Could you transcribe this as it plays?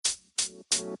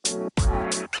Here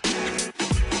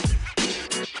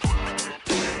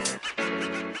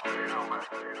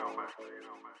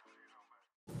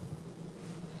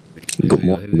we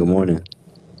go. Good morning.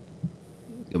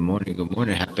 Good morning. Good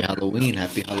morning. Happy Halloween.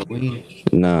 Happy Halloween.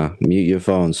 Nah, mute your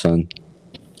phone, son.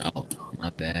 Oh, my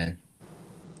bad.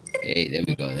 Hey, there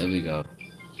we go. There we go.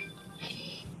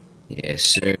 Yes,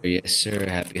 sir. Yes, sir.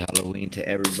 Happy Halloween to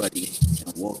everybody.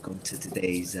 And welcome to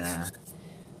today's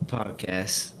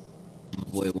podcast. My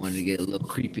boy wanted to get a little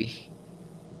creepy.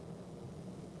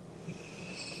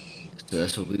 So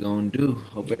that's what we're going to do.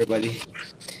 Hope everybody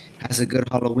has a good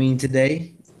Halloween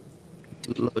today.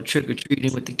 Do a little trick or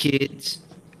treating with the kids.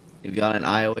 If y'all in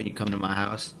Iowa and you come to my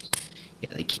house, yeah,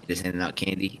 the kid is handing out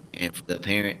candy. And for the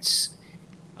parents,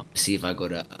 I'm gonna see if I go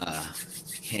to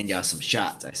hand y'all some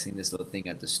shots. I seen this little thing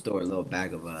at the store, a little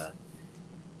bag of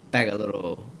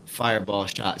little fireball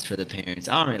shots for the parents.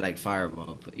 I don't really like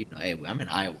fireball, but hey, I'm in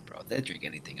Iowa, bro. They drink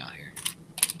anything out here.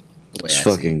 The way It's I see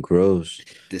it, fucking gross.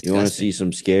 You want to see disgusting.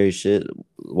 some scary shit?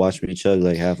 Watch me chug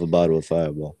like half a bottle of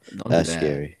Fireball. Don't do That's that.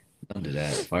 scary. Don't do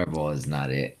that. Fireball is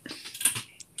not it.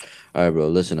 All right, bro,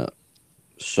 listen up.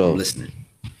 I'm So, listening.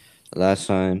 last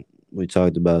time we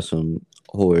talked about some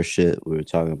horror shit. We were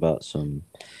talking about some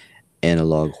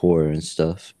analog horror and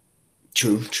stuff.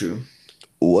 True, true.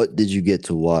 What did you get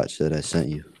to watch that I sent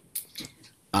you?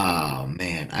 Oh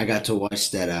man, I got to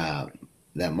watch that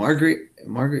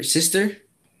Margaret sister.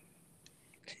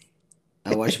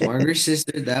 I watched Margaret's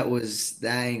sister. That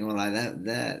ain't gonna lie.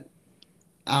 That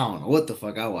I don't know what the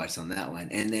fuck I watched on that one.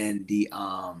 And then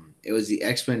it was the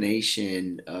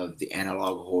explanation of the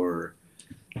analog horror.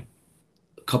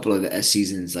 A couple of the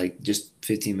seasons, like just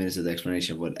 15 minutes of the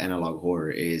explanation of what analog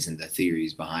horror is and the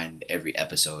theories behind every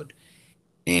episode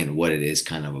and what it is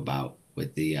kind of about.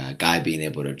 With the guy being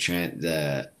able to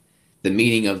the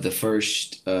meaning of the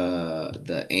first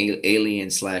alien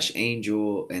slash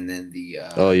angel, and then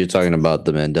Oh, you're talking about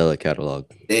the Mandela catalog.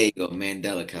 there you go,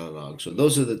 Mandela catalog. So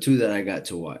those are the two that I got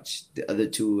to watch. The other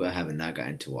two I have not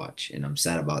gotten to watch, and I'm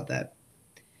sad about that.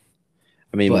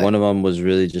 I mean, But one of them was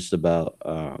really just about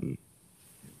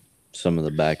some of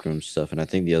the backroom stuff, and I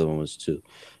think the other one was too.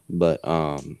 But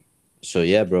so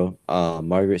yeah, bro.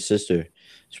 Margaret's sister.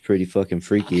 It's pretty fucking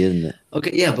freaky, isn't it?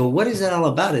 okay, yeah, but what is that all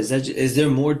about? Is there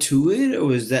more to it,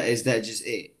 or is that just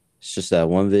it? It's just that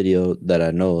one video that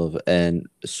I know of, and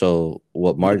so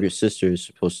what What? Margaret's sister is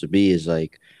supposed to be is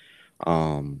like,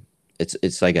 um,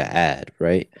 it's like an ad,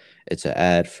 right? It's an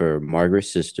ad for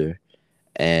Margaret's sister,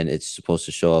 and it's supposed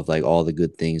to show off like all the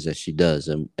good things that she does,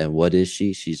 and what is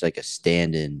she? She's like a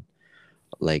stand-in,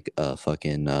 like a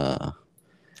fucking Like a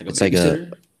it's like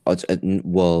a, babysitter?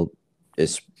 well,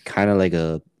 it's kind of like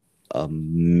a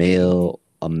male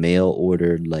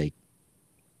ordered like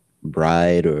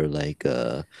bride or like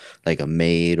a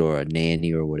maid or a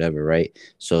nanny or whatever, right?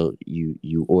 So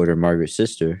you order Margaret's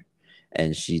sister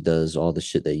and she does all the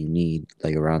shit that you need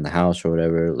like around the house or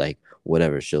whatever, like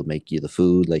whatever. She'll make you the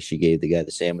food like she gave the guy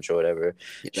the sandwich or whatever.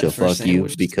 Yeah, that She'll first fuck you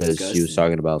sandwich is because she was disgusting.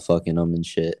 talking about fucking them and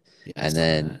shit. Yeah, I And saw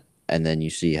then that. and then you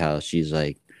see how she's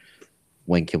like,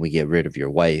 when can we get rid of your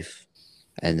wife?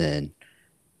 And then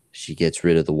she gets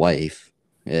rid of the wife.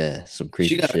 Yeah, some She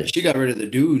creepy got shit. she got rid of the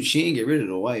dude. She didn't get rid of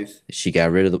the wife. She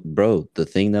got rid of the bro, the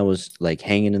thing that was like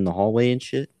hanging in the hallway and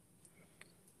shit.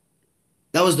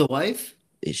 That was the wife?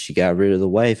 She got rid of the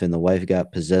wife, and the wife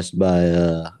got possessed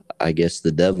by I guess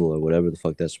the devil or whatever the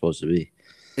fuck that's supposed to be.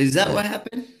 Is that Uh, what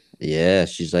happened? yeah,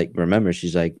 she's like, remember,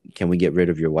 she's like, can we get rid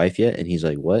of your wife yet? And he's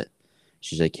like, what?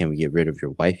 She's like, can we get rid of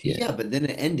your wife yet? Yeah, but then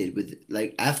it ended with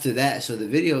like after that. So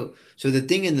the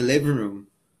thing in the living room,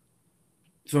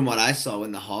 from what I saw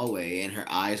in the hallway, and her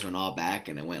eyes went all back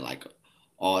and it went like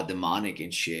all demonic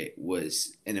and shit,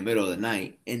 was in the middle of the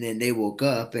night. And then they woke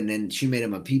up and then she made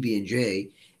him a PB&J,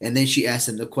 and then she asked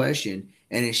him the question,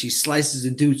 and then she slices the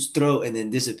dude's throat and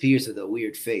then disappears with a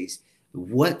weird face.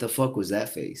 What the fuck was that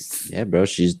face? Yeah, bro,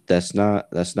 she's that's not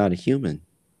a human.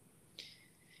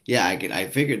 Yeah, I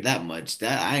figured that much.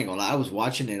 That I ain't gonna lie. I was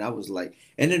watching it. I was like,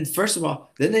 and then first of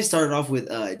all, then they started off with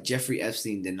Jeffrey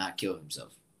Epstein did not kill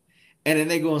himself, and then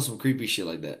they go on some creepy shit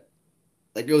like that.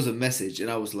 Like it was a message, and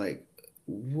I was like,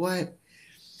 what?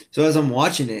 So as I'm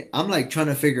watching it, I'm like trying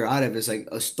to figure out if it's like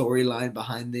a storyline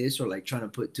behind this or like trying to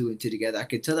put two and two together. I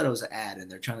could tell that it was an ad, and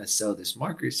they're trying to sell this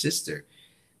Margaret's sister.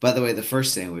 By the way, the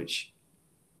first sandwich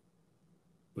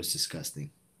was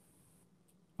disgusting.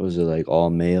 Was it like all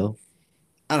male?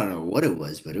 I don't know what it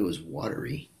was, but it was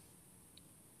watery.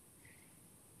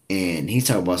 And he's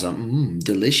talking about something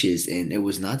delicious, and it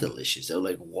was not delicious. It was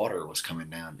like water was coming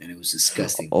down, and it was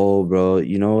disgusting. Oh, bro,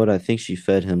 you know what? I think she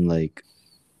fed him like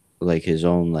his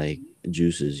own like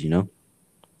juices, you know?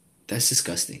 That's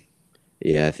disgusting.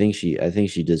 Yeah, I think she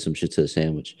did some shit to the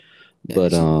sandwich. Yeah,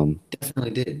 But she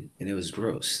definitely did, and it was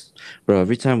gross. bro,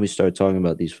 every time we start talking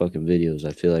about these fucking videos,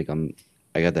 I feel like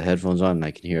I got the headphones on and I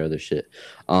can hear other shit.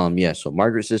 Yeah, so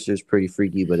Margaret's sister is pretty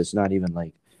freaky, but it's not even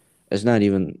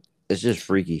it's just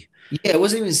freaky. Yeah, it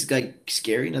wasn't even like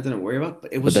scary, nothing to worry about,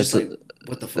 but it But was just like,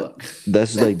 what the fuck?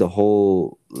 that's like the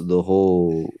whole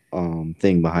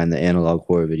thing behind the analog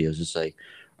horror videos. It's like,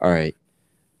 all right,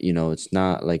 you know, it's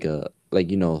not like a like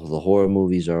you know the horror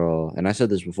movies are all, and I said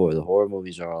this before, the horror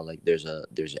movies are all like there's an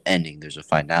ending, there's a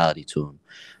finality to them.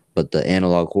 But the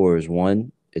analog horror is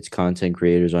one, it's content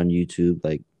creators on YouTube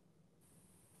like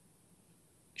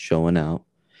showing out,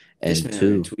 This and man over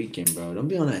here two, tweaking, bro. Don't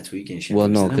be on that tweaking shit, well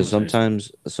bro. no, Send him because a person.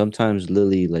 sometimes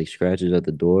Lily like scratches at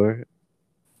the door,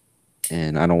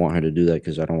 and I don't want her to do that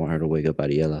because I don't want her to wake up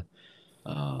Ariella.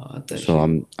 I thought So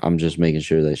she. I'm just making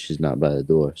sure that she's not by the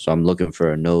door. So I'm looking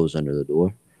for a nose under the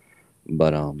door,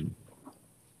 but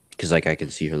because like I can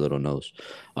see her little nose,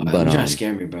 Don't but be trying to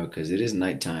scare me, bro, because it is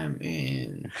nighttime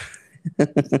and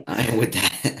I ain't with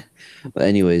that. But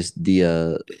anyways,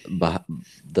 the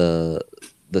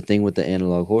the thing with the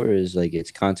analog horror is like it's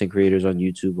content creators on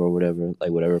YouTube or whatever, like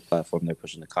whatever platform they're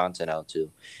pushing the content out to,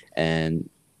 and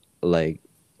like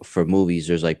for movies,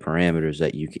 there's like parameters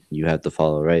that you have to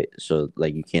follow, right? So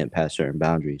like you can't pass certain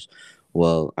boundaries.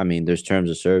 Well, I mean, there's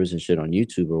terms of service and shit on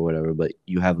YouTube or whatever, but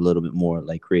you have a little bit more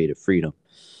like creative freedom.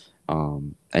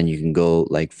 And you can go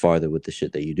like farther with the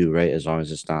shit that you do, right? As long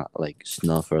as it's not like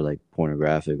snuff or like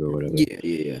pornographic or whatever. Yeah,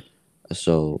 yeah, yeah.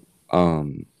 So,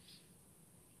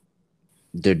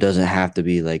 there doesn't have to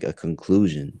be like a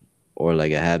conclusion or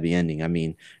like a happy ending. I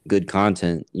mean, good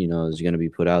content, you know, is going to be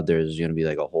put out there. Is going to be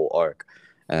like a whole arc.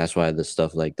 And that's why the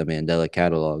stuff like the Mandela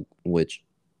catalog, which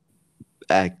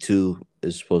Act 2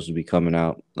 is supposed to be coming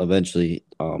out eventually,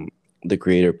 the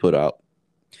creator put out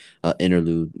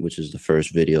interlude, which is the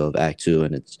first video of Act 2.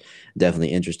 And it's definitely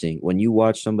interesting. When you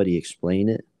watch somebody explain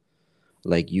it,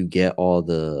 like you get all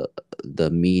the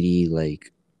meaty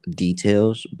like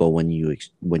details, but when you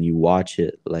watch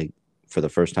it like for the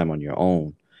first time on your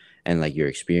own and like you're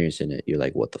experiencing it, you're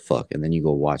like what the fuck, and then you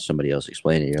go watch somebody else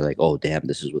explain it, you're like, oh damn,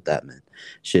 this is what that meant.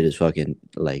 Shit is fucking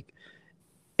like,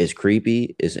 it's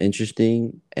creepy, it's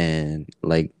interesting, and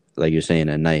like you're saying,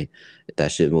 at night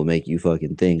that shit will make you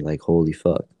fucking think like holy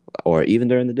fuck, or even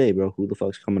during the day, bro, who the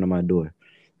fuck's coming to my door,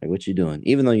 like what you doing,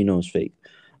 even though you know it's fake.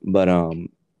 But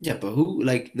Yeah, but who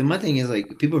like my thing is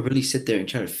like people really sit there and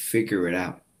try to figure it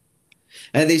out.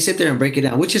 And they sit there and break it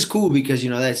down, which is cool because you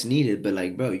know that's needed. But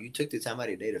like, bro, you took the time out of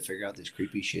your day to figure out this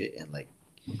creepy shit and like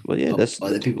well, yeah, help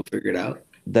other people figure it out.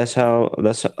 that's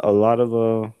a lot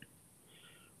of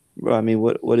bro, I mean,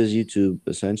 what is YouTube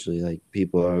essentially? Like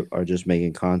people are just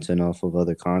making content off of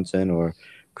other content, or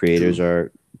creators True.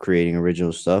 are creating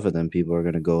original stuff, and then people are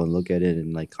gonna go and look at it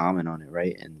and like comment on it,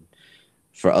 right? And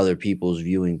for other people's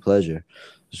viewing pleasure.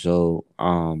 So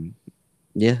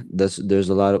yeah, there's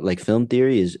a lot of like film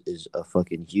theory is a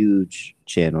fucking huge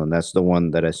channel, and that's the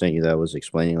one that I sent you that was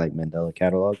explaining like Mandela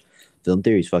catalog. Film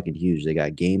theory is fucking huge. They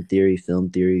got game theory, film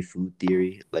theory, food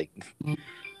theory. Like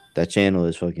that channel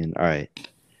is fucking all right.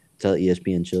 Tell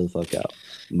ESPN chill the fuck out.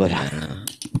 But Yeah,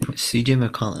 CJ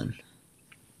McCollum.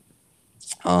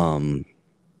 um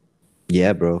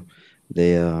yeah, bro.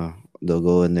 They they'll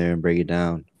go in there and break it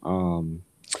down.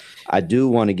 I do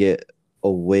want to get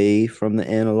away from the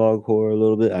analog horror a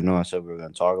little bit. I know I said we were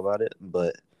gonna talk about it,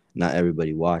 but not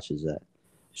everybody watches that.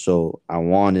 So I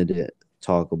wanted to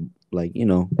talk like, you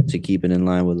know, to keep it in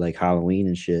line with like Halloween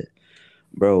and shit.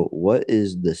 Bro, what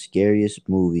is the scariest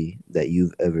movie that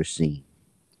you've ever seen?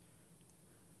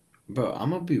 Bro, I'm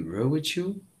gonna be real with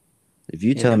you. If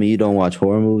you tell And me you don't watch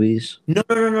horror movies, no,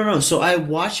 no, no, no, no. So I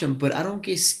watch them, but I don't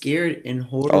get scared in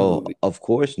horror oh, movies. of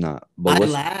course not. But I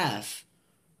laugh.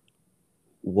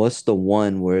 what's the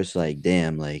one where it's like,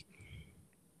 damn, like,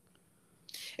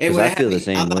 And because what I had feel the me,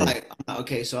 same way.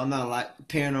 okay, so I'm not like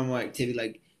paranormal activity,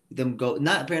 like them go,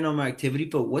 not paranormal activity,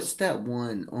 but what's that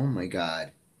one? Oh my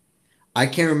God. I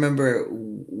can't remember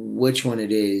which one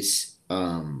it is.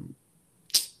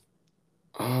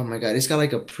 Oh my God. It's got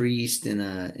like a priest and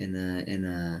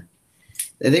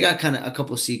they got kind of a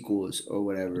couple sequels or You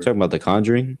whatever. talking about The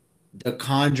Conjuring? The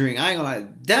Conjuring. I ain't gonna lie.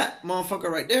 That motherfucker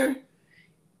right there.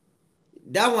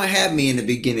 That one had me in the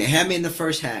beginning, had me in the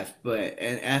first half, but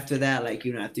and after that, like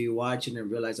you know, after you watch it and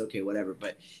realize, okay, whatever.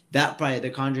 But that probably,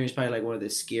 The Conjuring is probably like one of the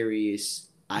scariest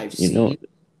I've You know, seen.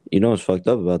 you know what's fucked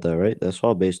up about that, right? That's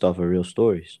all based off of real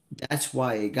stories. That's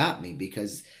why it got me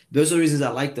because those are the reasons I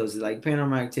like those. Like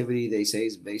Paranormal Activity, they say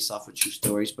is based off of true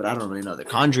stories, but I don't really know. The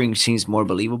Conjuring seems more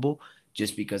believable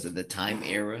just because of the time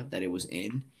era that it was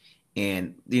in,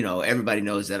 And everybody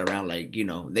knows that around, like,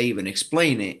 they even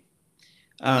explain it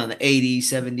the 80s,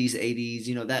 70s,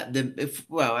 80s, that the if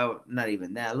well, not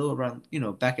even that, a little around,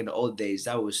 back in the old days,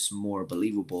 that was more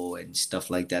believable and stuff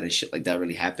like that, and shit like that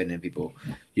really happened, and people,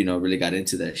 really got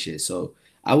into that shit. So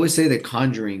I would say The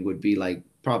Conjuring would be like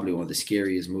probably one of the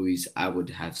scariest movies I would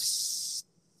have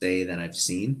say that I've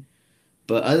seen.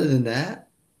 But other than that,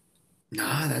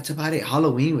 nah, that's about it.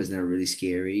 Halloween was never really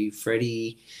scary.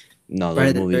 No, those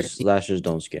Friday the movies 13th. slashers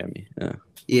don't scare me. Yeah.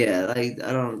 Yeah, like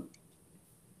I don't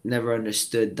never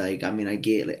understood. Like, I mean, I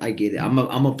get it. I'm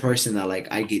a person that, like,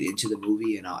 I get into the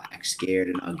movie and I'll act scared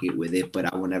and I'll get with it,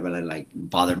 but I will never let, like,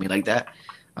 bother me like that.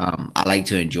 I like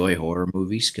to enjoy horror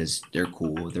movies because they're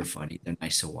cool, they're funny, they're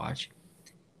nice to watch.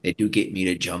 They do get me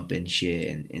to jump and shit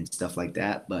and stuff like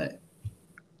that. But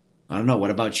I don't know.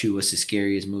 What about you? What's the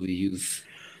scariest movie you've?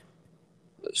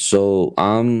 So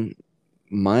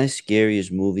my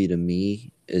scariest movie to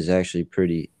me is actually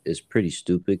pretty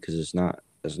stupid because it's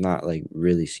not like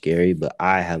really scary, but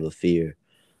I have a fear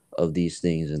of these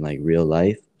things in like real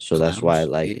life. So that's why Clowns?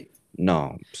 like Yeah.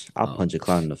 no, I'll Oh. punch a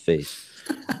clown in the face.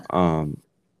 Um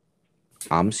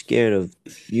I'm scared of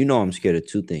I'm scared of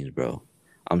two things, bro.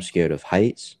 I'm scared of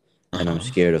heights and I'm Uh-huh.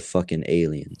 scared of fucking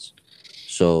aliens.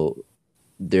 So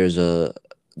there's a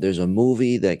there's a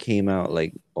movie that came out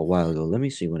like a while ago. Let me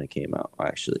see when it came out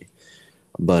actually.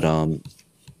 But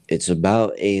it's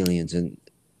about aliens and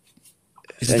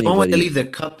if Is it the one where they anybody leave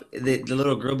the cup? The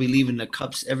little girl be leaving the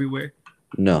cups everywhere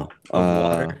no. of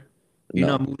water. You know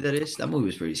No. what movie that is? That movie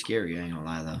was pretty scary. I ain't gonna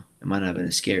lie though. It might not have been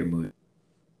a scary movie.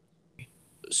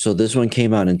 So this one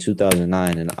came out in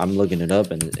 2009 and I'm looking it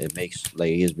up and it makes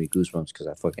like it gives me goosebumps cuz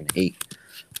I fucking hate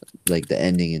like the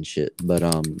ending and shit. But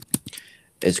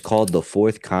it's called The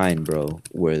Fourth Kind, bro,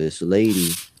 where this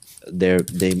lady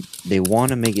they want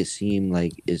to make it seem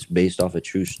like it's based off a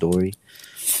true story.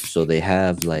 So they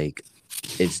have like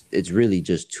it's really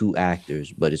just two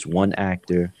actors, but it's one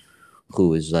actor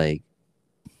who is like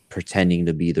pretending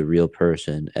to be the real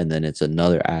person, and then it's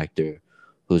another actor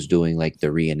who's doing like the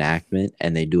reenactment,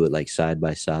 and they do it like side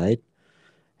by side,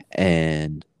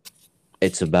 and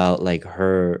it's about like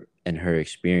her and her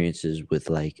experiences with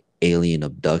like alien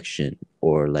abduction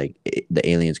or like the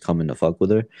aliens coming to fuck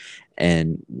with her.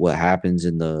 And what happens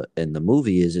in the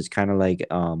movie is it's kind of like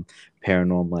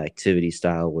paranormal activity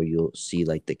style where you'll see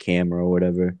like the camera or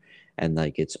whatever, and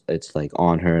like it's like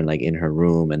on her and like in her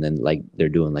room, and then like they're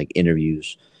doing like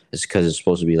interviews. It's because it's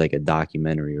supposed to be like a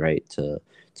documentary, right, to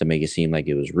make it seem like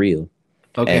it was real.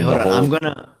 Okay, And the hold on. I'm whole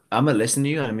gonna I'm gonna listen to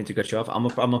you. I don't mean to cut you off. I'm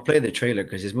gonna play the trailer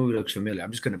because this movie looks familiar.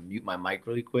 I'm just gonna mute my mic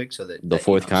really quick so that the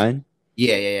fourth kind.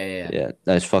 yeah, yeah, yeah, yeah, Yeah,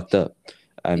 that's fucked up.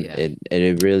 yeah.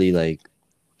 It really like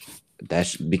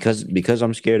that's because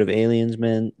I'm scared of aliens,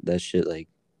 man. That shit like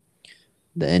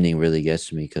the ending really gets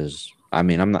to me because I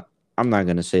mean I'm not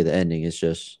gonna say the ending. It's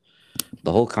just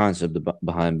the whole concept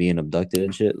behind being abducted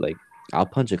and shit. Like I'll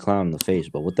punch a clown in the face,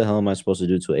 but what the hell am I supposed to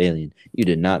do to an alien? You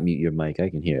did not mute your mic. I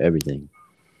can hear everything.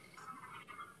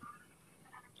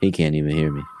 He can't even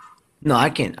hear me, No, I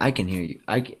can hear you.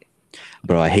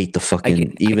 bro. I hate the I fucking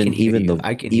can I can hear you.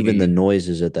 I can hear even the you.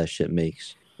 noises that shit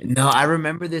makes. No, I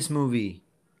remember this movie.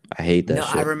 I hate No, that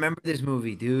I shit. remember this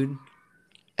movie, dude.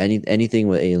 Anything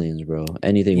with aliens, bro.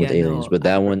 Anything with Yeah, aliens. no, But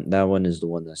that one is the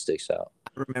one that sticks out.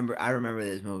 I remember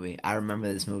this movie. I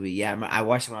remember this movie. Yeah, I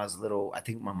watched it when I was little. I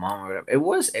think my mom or whatever. It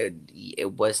was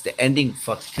the ending.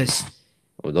 Fuck, because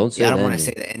Well, don't yeah, I say the don't want to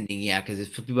say ending. the ending. Yeah, because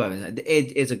it's for people.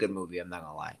 It's a good movie. I'm not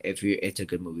gonna lie. It's a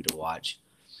good movie to watch.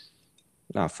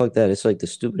 Nah, fuck that. It's like the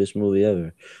stupidest movie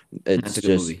ever. That's It's a good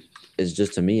just movie. it's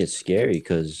just to me it's scary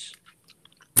because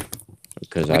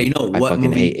Okay, you know I what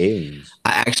fucking hate movie aliens.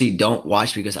 I actually don't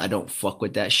watch because I don't fuck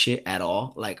with that shit at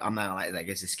all. Like, I'm not gonna lie. Like,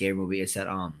 it's a scary movie. It's that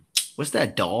what's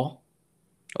that doll?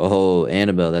 Oh,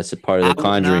 Annabelle, that's a part of the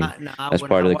Conjuring. I That's would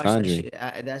part of not the watch that Conjuring.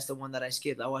 shit. That's the one that I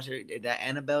skipped. I watched it. That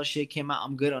Annabelle shit came out.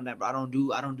 I'm good on that, but I don't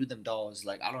do them dolls.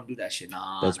 Like, I don't do that shit.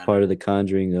 Nah, That's nah, nah. part of the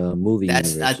Conjuring movie I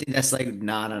universe. think that's like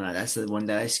nah, nah, nah. That's the one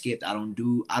that I skipped. I don't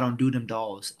do them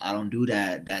dolls. I don't do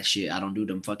that shit. I don't do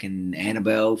them fucking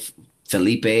Annabelle,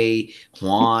 Felipe,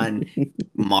 Juan,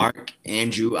 Mark,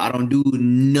 Andrew. I don't do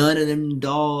none of them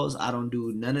dolls. I don't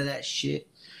do none of that shit.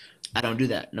 I don't do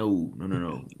that. No, no, no, no,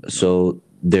 no. So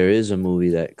there is a movie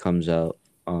that comes out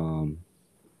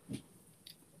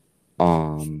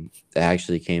it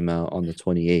actually came out on the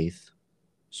 28th.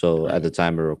 So at the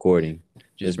time of recording,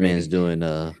 Just this man's bringing,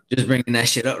 doing just bringing that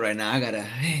shit up right now. I gotta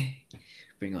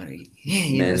bring on it.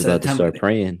 Yeah, man's that's that about to time of start the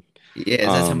praying. yeah, it's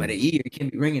that time of the Um year. You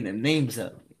can't be bringing them names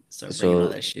up. Start bringing all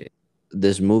so that shit.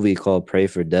 this movie called Pray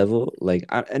for Devil. Like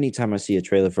anytime I see a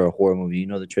trailer for a horror movie, you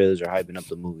know the trailers are hyping up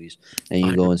the movies, and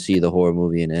you go and see the horror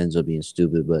movie and it ends up being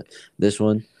stupid. But this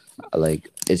one, like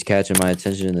it's catching my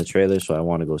attention in the trailer, so I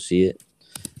want to go see it.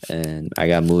 And I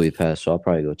got Movie Pass, so I'll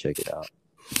probably go check it out.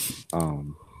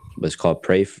 But it's called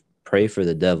Pray for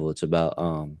the Devil. It's about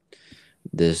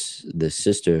this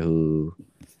sister who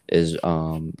is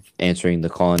answering the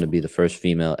calling to be the first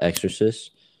female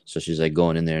exorcist. So she's like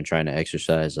going in there and trying to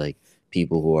exorcise like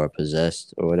people who are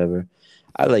possessed or whatever.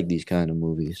 I like these kind of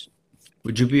movies.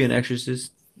 Would you be an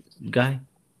exorcist guy?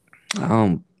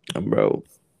 Bro,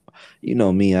 you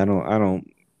know me. I Like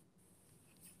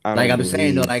don't I'm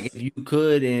saying though, believe. like if you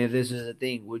could and if this is a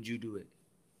thing, would you do it?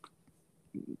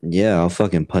 Yeah, I'll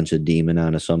fucking punch a demon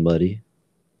out of somebody.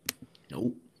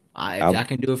 Nope. If I I'll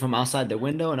can do it from outside the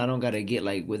window and I don't gotta get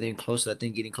like within close to that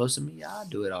thing getting close to me, yeah, I'll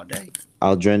do it all day.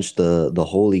 I'll drench the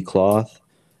holy cloth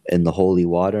in the holy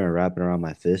water and wrap it around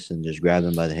my fist and just grab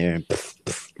him by the hair and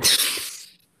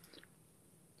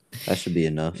that should be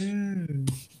enough.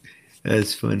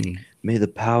 That's funny. May the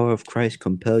power of Christ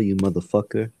compel you,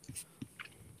 motherfucker.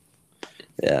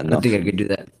 Yeah, I don't no. think I could do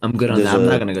that. I'm good on There's that. I'm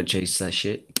not a gonna go chase that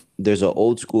shit. there's an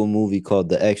old school movie called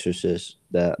The Exorcist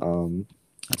that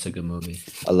That's a good movie.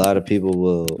 a lot of people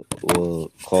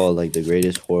will call like the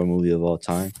greatest horror movie of all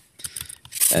time.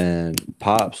 And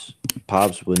Pops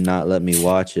would not let me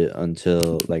watch it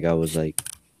until like I was like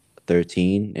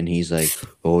 13, and he's like,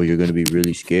 "Oh, you're gonna be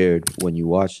really scared when you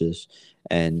watch this,"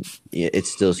 and it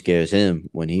still scares him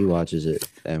when he watches it.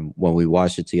 And when we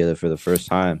watched it together for the first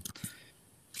time,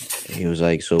 he was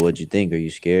like, "So what'd you think? Are you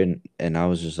scared?" And I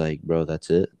was just like, "Bro, that's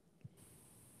it."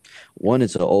 One,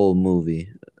 it's an old movie,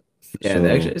 Yeah, so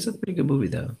actually, it's a pretty good movie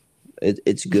though.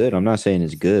 it's good. I'm not saying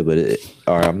it's good,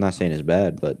 or I'm not saying it's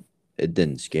bad, but it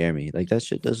didn't scare me. Like that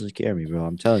shit doesn't scare me, bro.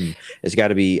 I'm telling you, I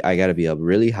gotta be up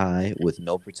really high with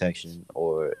no protection,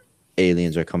 or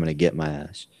aliens are coming to get my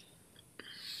ass.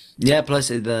 Yeah, plus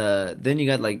then you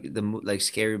got like like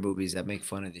scary movies that make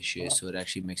fun of this shit, so it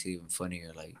actually makes it even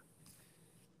funnier. Like,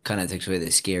 kind of takes away the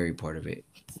scary part of it.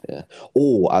 Yeah.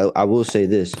 Oh, I will say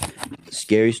this: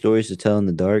 Scary Stories to Tell in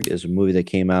the Dark is a movie that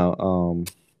came out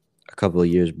a couple of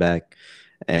years back,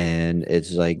 and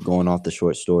it's like going off the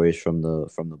short stories from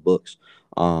the books.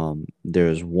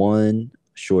 There's one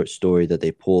short story that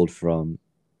they pulled from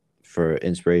for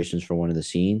inspirations for one of the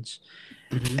scenes,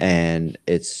 Hmm. and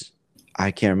it's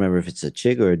I can't remember if it's a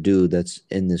chick or a dude that's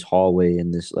in this hallway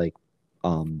in this like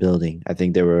building. I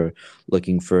think they were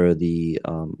looking for the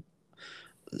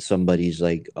somebody's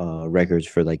like records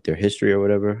for like their history or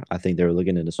whatever. I think they were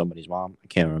looking into somebody's mom. I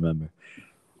can't remember.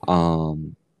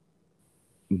 Um,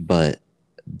 but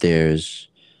there's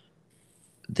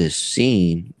this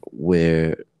scene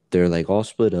where they're like all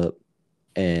split up,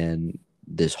 and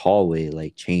this hallway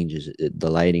like changes. The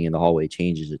lighting in the hallway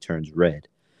changes. It turns red,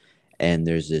 and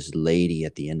there's this lady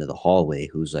at the end of the hallway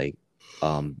who's like,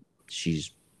 um,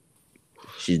 she's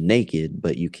she's naked,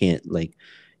 but you can't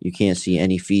see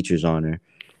any features on her,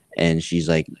 and she's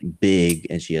like big,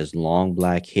 and she has long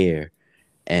black hair,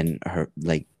 and her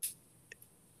like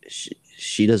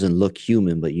she doesn't look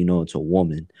human, but you know it's a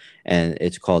woman, and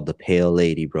it's called the Pale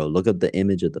Lady, bro. Look up the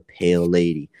image of the Pale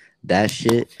Lady. That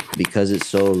shit, because it's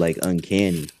so like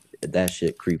uncanny, that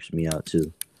shit creeps me out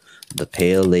too. The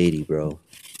Pale Lady, bro.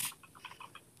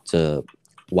 It's a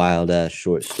wild ass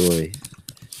short story,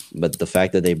 but the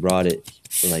fact that they brought it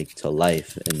like to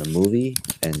life in the movie,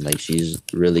 and like she's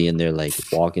really in there like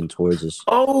walking towards this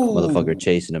motherfucker Oh,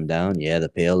 chasing him down. Yeah, the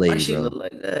Pale why Lady, she look bro.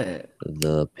 like that?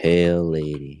 The Pale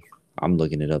Lady. I'm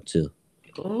looking it up too.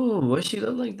 Oh, why she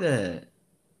look like that?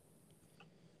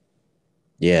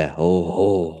 Yeah.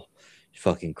 Oh,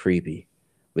 fucking creepy.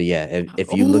 But yeah,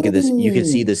 if you look at this, you can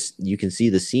see Oh, this. You can see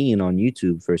the scene on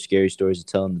YouTube for Scary Stories to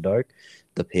Tell in the Dark.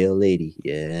 The Pale Lady.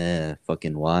 Yeah,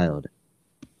 fucking wild.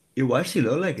 yeah, why she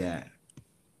look like that?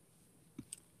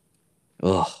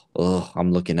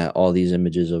 I'm looking at all these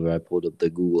images over. I pulled up the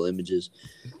Google images.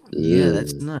 Yeah,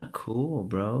 that's Ugh. not cool,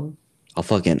 bro.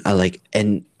 I like,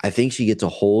 and I think she gets a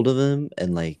hold of him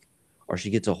and like, or she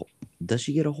gets a, does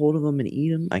she get a hold of him and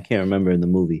eat him? I can't remember in the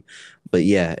movie, but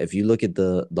yeah, if you look at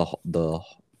the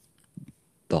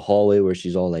hallway where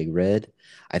she's all like red,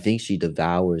 I think she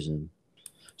devours him.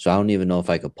 So I don't even know if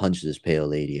I could punch this Pale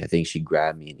Lady. I think she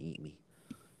grabbed me and eat me.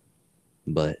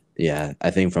 But yeah,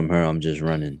 I think from her I'm just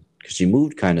running because she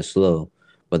moved kind of slow,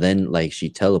 but then like she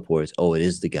teleports. Oh, it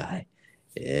is the guy.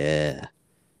 Yeah,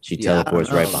 she Yeah, I don't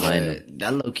teleports right know, behind him, but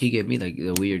that low key gave me like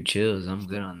the weird chills. I'm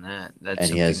good on that. That's and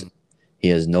something. he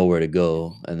has nowhere to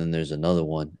go. And then there's another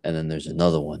one, and then there's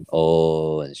another one.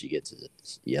 Oh, and she gets it.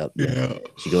 Yep, yep. Yeah.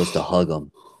 She goes to hug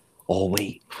him. Oh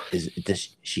wait,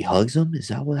 she hugs him? Is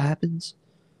that what happens?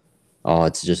 Oh,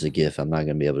 it's just a gif. I'm not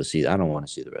gonna be able to see. I don't want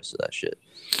to see the rest of that shit.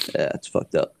 Yeah, it's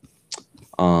fucked up.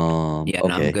 Yeah, no,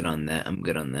 I'm Okay. good on that. I'm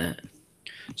good on that.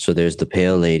 So there's the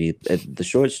pale lady. The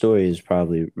short story is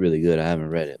probably really good. I haven't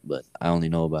read it, but I only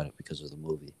know about it because of the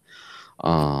movie.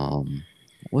 Um,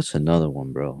 what's another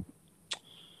one, bro?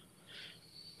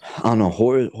 I don't know.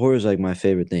 Horror is like my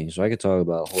favorite thing, so I could talk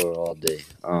about horror all day.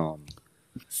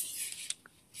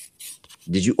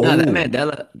 Did you? No, Oh, that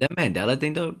Mandela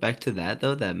thing though. Back to that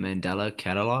though. That Mandela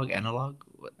catalog analog.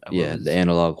 What yeah, the was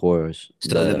analog horrors,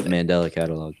 so the Mandela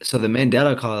catalog. the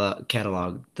Mandela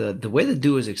catalog. The way the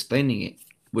dude was explaining it,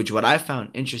 which what I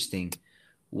found interesting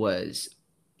was,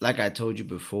 like I told you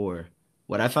before,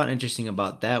 what I found interesting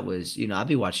about that was, I'll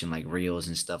be watching like reels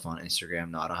and stuff on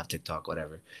Instagram. No, I don't have TikTok,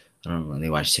 whatever. I don't really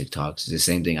watch TikToks. It's the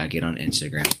same thing I get on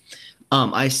Instagram.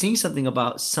 I seen something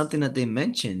about something that they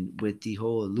mentioned with the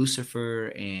whole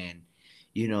Lucifer and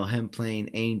him playing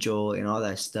Angel and all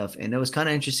that stuff. And it was kind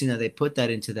of interesting that they put that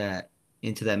into that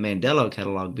Mandela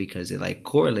catalog because it like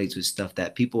correlates with stuff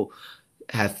that people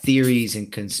have theories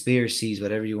and conspiracies,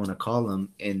 whatever you want to call them,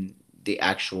 in the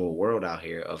actual world out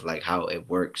here of like how it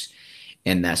works.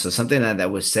 And that so something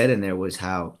that was said in there was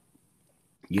how,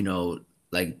 you know,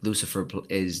 like Lucifer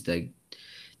is the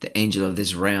angel of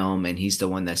this realm, and he's the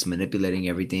one that's manipulating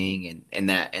everything, and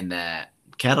that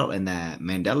cattle and that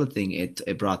Mandela thing,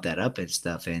 it brought that up and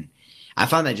stuff, and I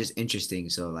found that just interesting.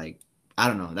 So like, I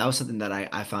don't know, that was something that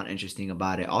I found interesting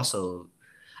about it. Also,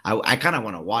 I kind of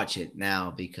want to watch it now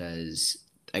because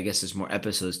I guess there's more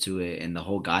episodes to it, and the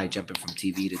whole guy jumping from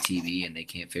TV to TV, and they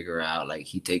can't figure out like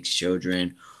he takes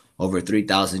children. Over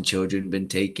 3,000 children been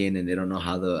taken, and they don't know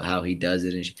how he does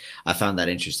it. And I found that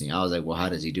interesting. I was like, well, how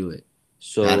does he do it? How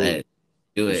So, to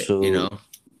do it? so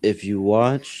if you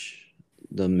watch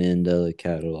the Mandela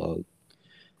catalog,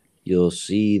 you'll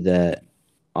see that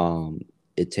um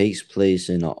it takes place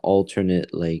in an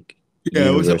alternate like Yeah,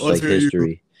 it was an universe, like alternate universe.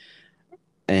 history,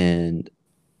 and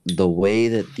the way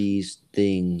that these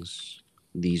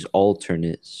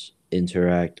alternates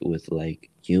interact with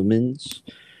like humans,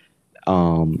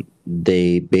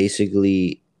 they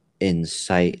basically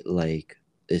incite like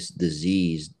this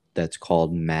disease that's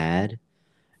called mad,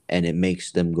 and it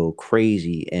makes them go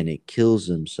crazy and it kills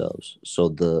themselves. So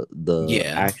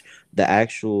Yeah, the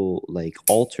actual like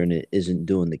alternate isn't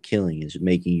doing the killing, it's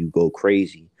making you go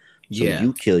crazy. So yeah,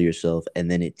 you kill yourself and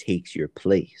then it takes your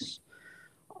place.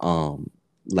 um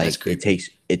that's like creepy.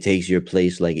 it takes your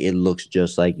place, like it looks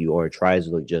just like you or it tries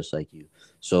to look just like you.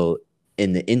 So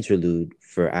in the interlude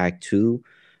for act 2,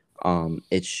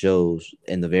 it shows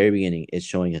in the very beginning, it's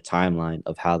showing a timeline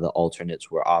of how the alternates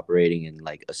were operating and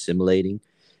like assimilating.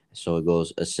 So it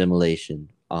goes assimilation,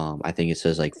 I think it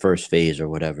says like first phase or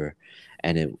whatever,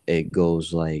 and it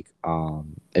goes like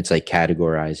it's like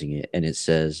categorizing it, and it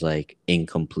says like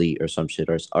incomplete or some shit,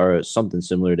 or something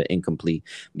similar to incomplete,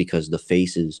 because the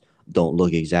faces don't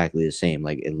look exactly the same,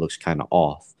 like it looks kind of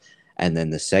off. And then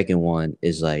the second one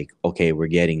is like, okay, we're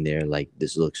getting there, like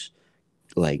this looks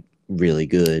like really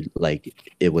good,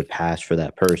 like it would pass for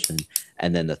that person.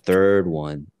 And then the third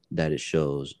one that it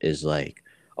shows is like,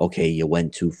 okay, you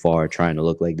went too far trying to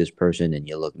look like this person and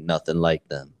you look nothing like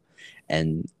them.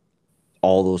 And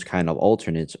all those kind of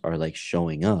alternates are like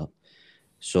showing up.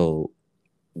 So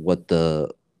what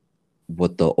the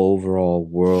overall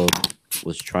world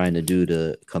was trying to do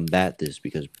to combat this,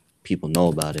 because people know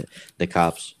about it, the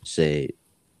cops say,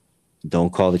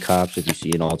 don't call the cops if you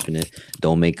see an alternate,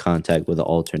 don't make contact with an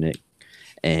alternate,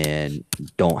 and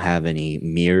don't have any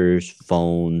mirrors,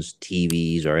 phones,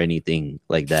 TVs, or anything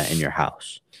like that in your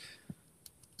house,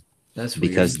 That's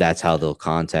because weird. that's how they'll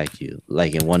contact you.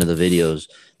 Like in one of the videos,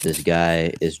 this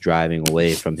guy is driving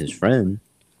away from his friend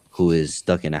who is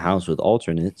stuck in a house with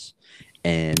alternates,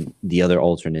 and the other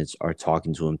alternates are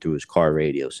talking to him through his car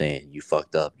radio saying, "You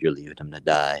fucked up, you're leaving him to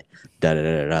die," da da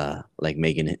da da, like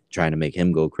making it, trying to make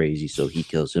him go crazy so he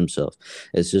kills himself.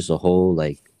 It's just a whole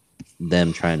like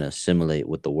them trying to assimilate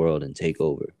with the world and take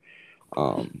over.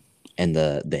 Um, and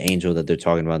the angel that they're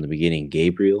talking about in the beginning,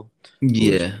 Gabriel,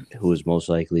 Yeah, who is most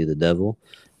likely the devil.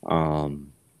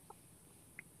 Um,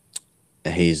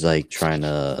 he's like trying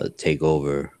to take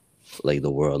over like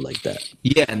the world like that.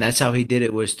 yeah, and that's how he did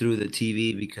it, was through the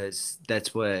TV, because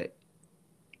that's what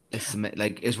it's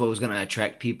what was gonna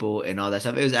attract people and all that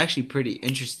stuff. It was actually pretty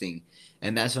interesting,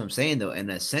 and that's what I'm saying though. In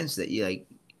a sense that you like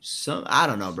some, I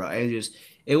don't know, bro.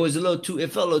 It was a little too.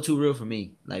 It felt a little too real for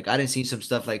me. Like I didn't see some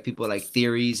stuff like people like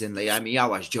theories and like I mean, y'all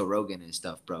watch Joe Rogan and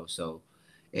stuff, bro. So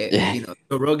Joe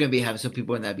Rogan be having some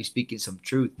people and that be speaking some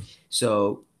truth.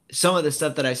 So some of the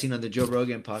stuff that I've seen on the Joe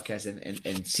Rogan podcast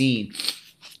and seen,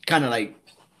 kind of like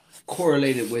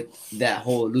correlated with that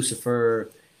whole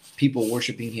Lucifer, people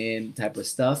worshiping him type of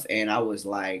stuff, and I was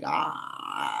like,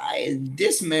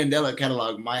 this Mandela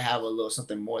catalog might have a little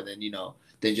something more than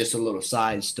than just a little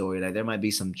side story. Like there might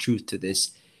be some truth to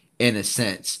this, in a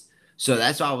sense. So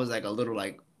that's why I was like a little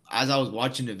like as I was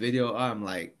watching the video, I'm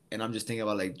like, and I'm just thinking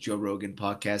about like Joe Rogan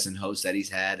podcast and hosts that he's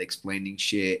had explaining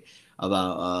shit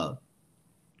about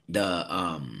the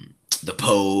the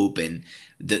Pope and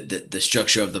the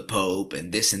structure of the Pope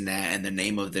and this and that and the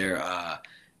name of their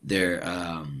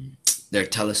their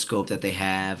telescope that they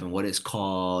have and what it's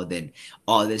called and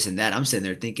all this and that. I'm sitting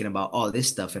there thinking about all this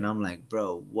stuff and I'm like,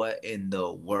 bro, what in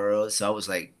the world? So I was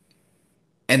like,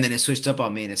 and then it switched up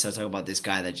on me and it started talking about this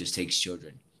guy that just takes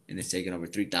children and it's taking over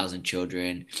 3,000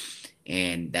 children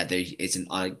and that there it's an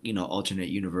alternate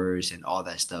universe and all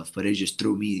that stuff. But it just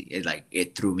threw me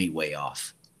it threw me way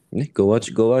off. Yeah, go watch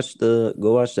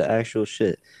the actual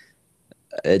shit.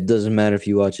 It doesn't matter if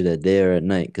you watch it at day or at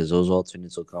night because those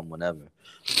alternates will come whenever.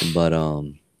 But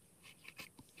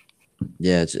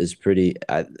yeah, it's pretty.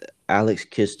 Alex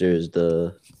Kister is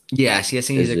the Yeah, see, I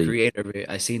seen he's is a the creator of it.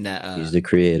 I seen that. he's the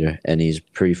creator and he's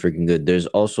pretty freaking good. There's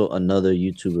also another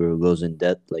YouTuber who goes in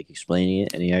depth like explaining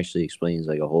it, and he actually explains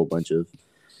like a whole bunch of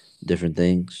different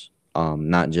things.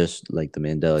 Not just like the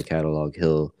Mandela catalog.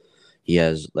 He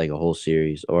has like a whole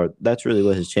series, or that's really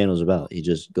what his channel's about. He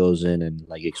just goes in and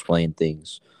like explain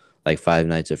things like Five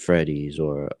Nights at Freddy's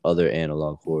or other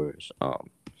analog horrors.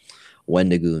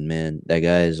 Wendigoon, man, that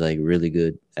guy is like really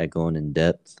good at going in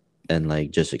depth and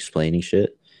like just explaining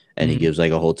shit. And he Mhm. gives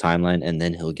like a whole timeline, and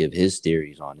then he'll give his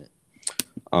theories on it.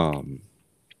 Um,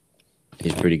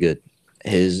 he's pretty good.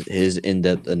 His in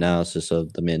depth analysis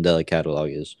of the Mandela catalog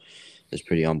is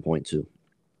pretty on point too.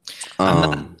 I'm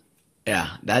not. Um,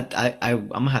 Yeah, that I'm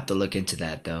gonna have to look into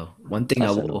that though. One thing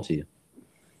I'll I send them will. to you.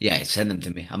 Yeah, send them to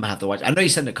me. I'm gonna have to watch. I know you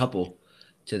sent a couple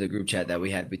to the group chat that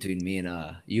we had between me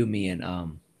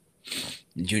and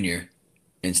Junior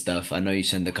and stuff. I know you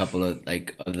sent a couple of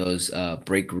like of those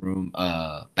break room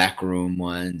back room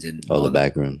ones and Oh, the all that.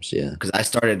 back rooms, yeah. Because I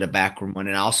started the back room one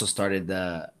and I also started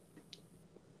the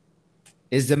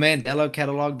is the Mandela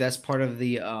catalog. That's part of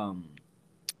the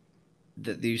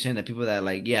that you're saying that people that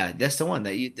like yeah that's the one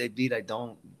that they be like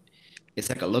don't. It's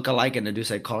like a look-alike, and the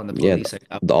dude's like calling the Yeah, police. Like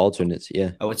the alternates,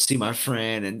 yeah. I would see my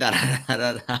friend, and da da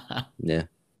da da. Da. Yeah,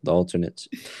 the alternates.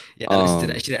 Yeah, I listened to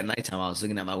that Um, shit at nighttime. I was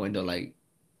looking at my window, like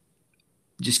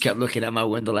just kept looking at my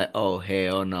window, like oh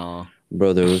hell no.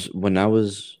 bro, there was when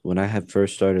I had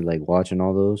first started like watching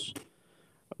all those,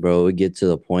 bro, it would get to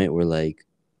the point where like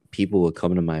people would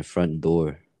come to my front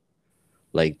door,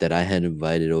 like that I had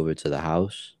invited over to the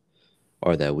house,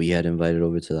 or that we had invited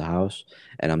over to the house,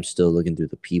 and I'm still looking through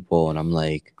the peephole, and I'm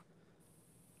like,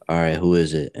 all right, who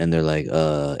is it? And they're like,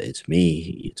 it's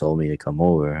me. You told me to come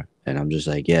over. And I'm just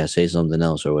like, yeah, say something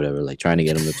else or whatever, like trying to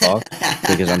get them to talk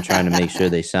because I'm trying to make sure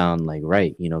they sound like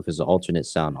right, because the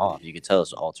alternates sound off. You can tell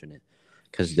it's an alternate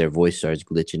because their voice starts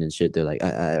glitching and shit. They're like,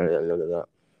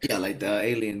 Yeah, like the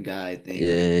alien guy thing. Like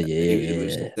yeah, yeah, he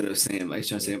was yeah, instead of saying like he's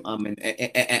trying to say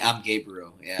I'm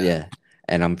Gabriel. Yeah. yeah.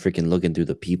 And I'm freaking looking through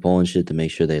the peephole and shit to make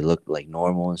sure they look like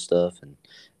normal and stuff. And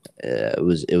it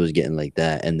was getting like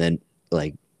that. And then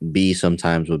like B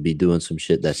sometimes would be doing some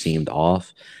shit that seemed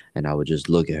off, and I would just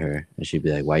look at her, and she'd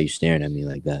be like, "Why are you staring at me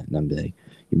like that?" And I'd be like,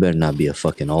 "You better not be a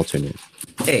fucking alternate."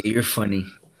 Hey, you're funny.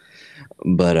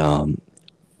 But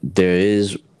there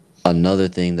is another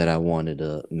thing that I wanted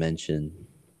to mention.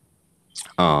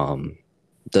 Um,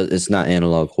 it's not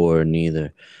analog horror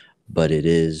neither, but it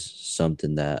is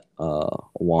something that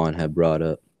Juan had brought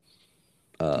up.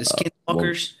 The Well,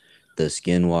 Skinwalkers. the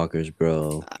Skinwalkers,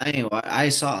 bro. I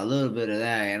saw a little bit of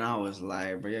that and I was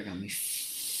like, bro, you're gonna be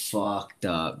fucked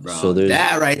up, So bro. there's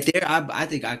That right there, I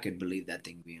think I could believe that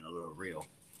thing being a little real.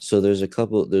 there's a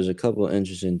couple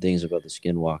interesting things about the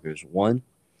Skinwalkers. One,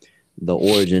 the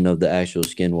origin of the actual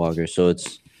Skinwalker. So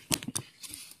it's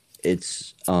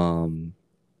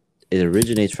it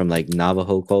originates from like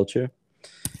Navajo culture,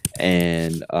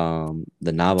 and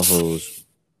the Navajos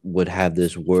would have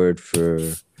this word for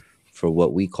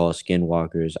what we call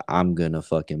Skinwalkers. I'm gonna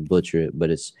fucking butcher it, but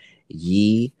it's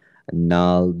Yi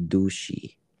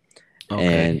Naldushi, Okay.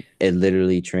 and it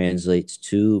literally translates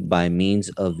to by means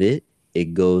of it,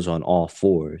 it goes on all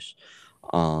fours.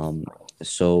 Um,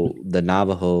 so the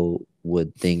Navajo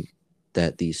would think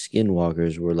that these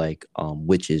skinwalkers were like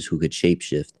witches who could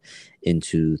shapeshift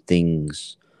into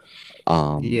things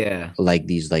Yeah. like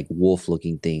these like wolf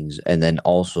looking things, and then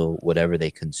also whatever they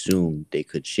consumed they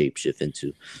could shapeshift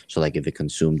into. So like if it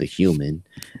consumed the human,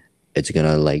 it's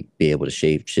gonna like be able to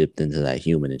shapeshift into that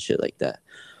human and shit like that.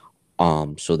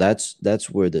 So that's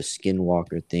where the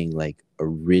skinwalker thing like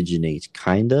originates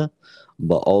kinda,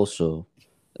 but also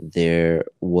there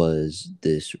was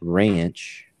this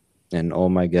ranch, and oh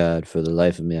my god, for the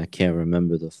life of me I can't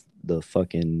remember the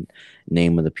fucking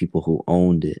name of the people who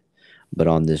owned it. But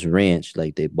on this ranch,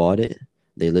 like they bought it,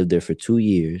 they lived there for 2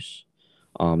 years.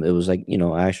 It was like,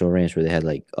 actual ranch where they had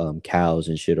like cows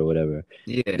and shit or whatever.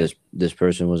 Yeah. This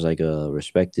person was like a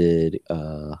respected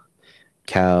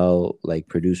cow like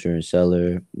producer and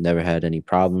seller, never had any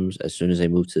problems. As soon as they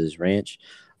moved to this ranch,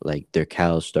 like their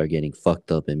cows start getting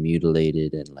fucked up and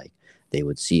mutilated, and like they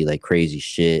would see like crazy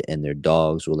shit, and their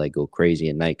dogs would like go crazy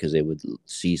at night because they would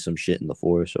see some shit in the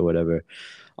forest or whatever.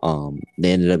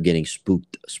 They ended up getting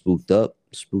spooked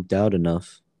out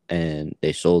enough, and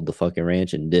they sold the fucking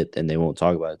ranch and dipped, and they won't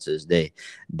talk about it to this day.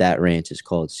 That ranch is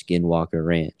called Skinwalker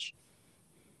Ranch.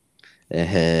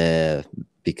 uh,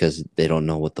 because they don't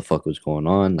know what the fuck was going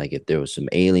on. Like if there was some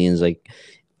aliens like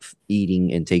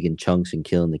eating and taking chunks and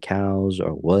killing the cows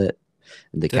or what.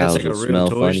 The So that's cows like a would real smell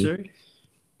Toy funny. Story.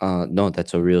 No,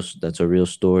 that's a real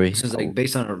story. This is like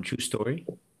based on a true story.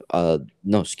 No,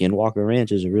 Skinwalker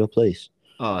Ranch is a real place.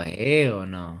 Oh hell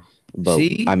no! But I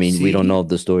See, mean, we don't know see, if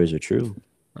the stories are true.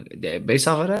 okay, based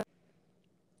off of that.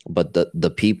 But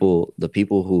the people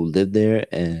who lived there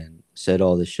and said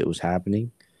all this shit was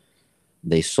happening,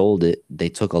 they sold it. They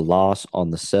took a loss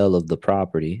on the sale of the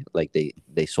property. Like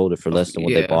they sold it for less than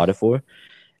what they Yeah, bought it for.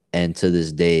 And to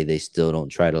this day, they still don't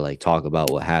try to like talk about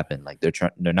what happened. Like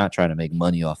they're not trying to make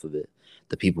money off of it.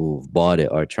 The people who've bought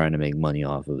it are trying to make money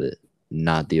off of it,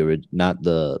 not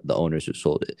the owners who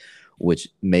sold it, which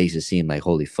makes it seem like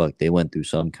holy fuck, they went through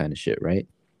some kind of shit, right?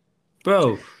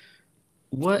 bro.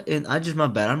 What? And I just my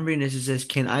bad. I'm reading this. It says,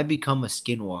 "Can I become a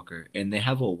skinwalker?" And they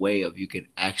have a way of you can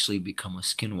actually become a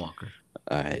skinwalker.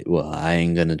 All right, well, I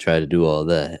ain't gonna try to do all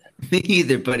that. Me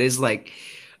either, but it's like,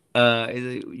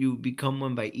 you become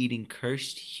one by eating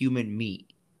cursed human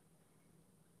meat.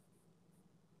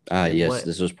 Ah, yes, What?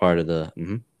 this was part of the.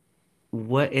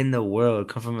 What in the world?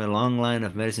 Come from a long line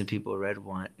of medicine people. Read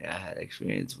one. I had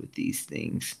experience with these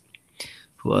things.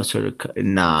 Who else heard of?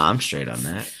 Nah, I'm straight on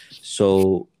that.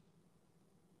 So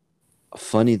a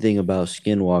funny thing about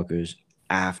skinwalkers,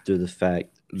 after the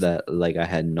fact that like I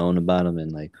had known about them,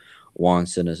 and like Juan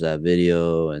sent us that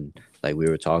video, and like we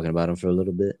were talking about them for a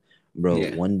little bit, bro.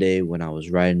 Yeah. One day when I was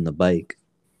riding the bike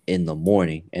in the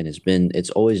morning, and it's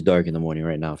always dark in the morning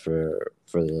right now for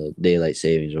the daylight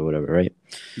savings or whatever, right?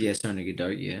 Yeah, it's starting to get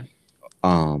dark. Yeah.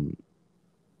 um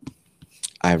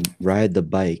I ride the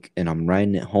bike and I'm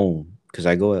riding it home because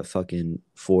I go at fucking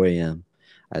 4 a.m.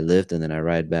 I lift and then I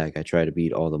ride back. I try to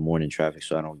beat all the morning traffic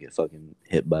so I don't get fucking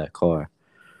hit by a car.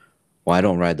 Well, I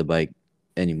don't ride the bike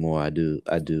anymore. I do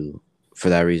for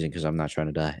that reason because I'm not trying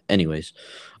to die. Anyways,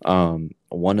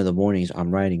 one of the mornings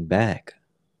I'm riding back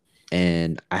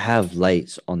and I have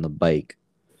lights on the bike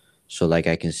so like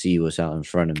I can see what's out in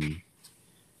front of me.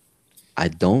 I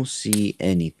don't see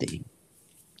anything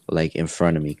like in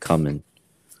front of me coming.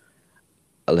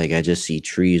 Like I just see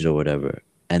trees or whatever.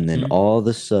 And then Mhm. all of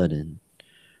a sudden,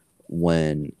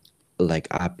 when like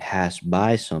I pass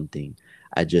by something,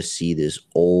 I just see this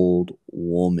old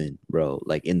woman, bro,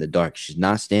 like in the dark. She's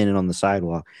not standing on the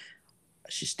sidewalk.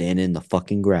 She's standing in the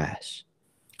fucking grass.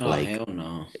 Oh Like, hell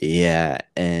no. yeah,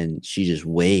 and she just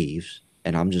waves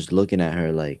and I'm just looking at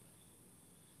her like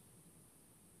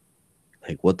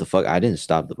what the fuck? I didn't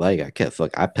stop the bike.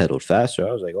 I pedaled faster.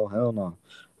 I was like, oh hell no.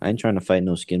 I ain't trying to fight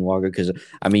no skinwalker because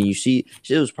I mean you see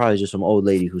it was probably just some old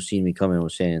lady who seen me coming and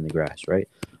was standing in the grass, right?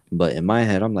 But in my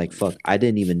head, I'm like, fuck, I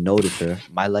didn't even notice her.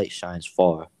 My light shines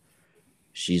far.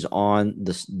 She's on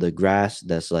the grass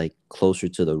that's like closer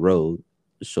to the road.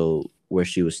 So where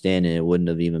she was standing, it wouldn't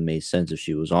have even made sense if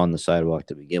she was on the sidewalk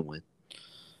to begin with.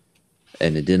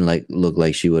 And it didn't like look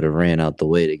like she would have ran out the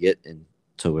way to get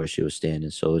into where she was standing.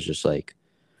 So it was just like,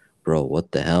 bro,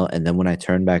 what the hell? And then when I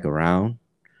turned back around,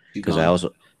 You because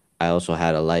gone? I also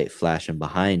had a light flashing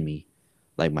behind me,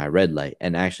 like my red light.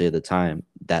 And actually at the time,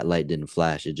 that light didn't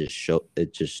flash. It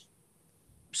just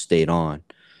stayed on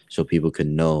so people could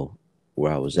know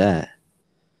where I was at.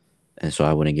 And so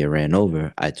I wouldn't get ran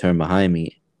over. I turned behind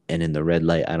me and in the red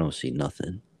light I don't see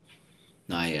nothing.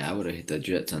 Nah, yeah, I would have hit the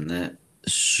jets on that.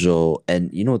 So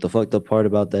and you know what the fucked up part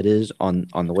about that is? On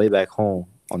the way back home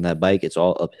on that bike, it's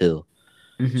all uphill.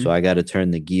 So Mm-hmm. I got to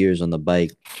turn the gears on the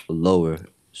bike lower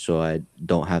so I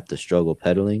don't have to struggle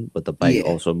pedaling, but the bike Yeah,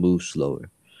 also moves slower.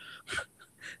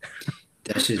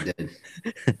 that shit's dead.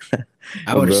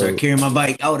 I would have started Bro, carrying my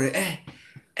bike. I would have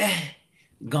eh,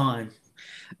 gone.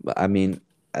 but I mean,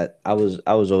 I was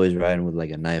always riding with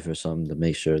like a knife or something to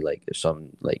make sure like if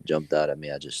something like jumped out at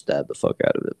me, I just stabbed the fuck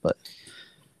out of it. But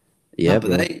No, Yeah, but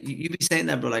bro. you be saying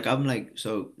that, bro. Like I'm like,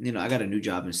 so I got a new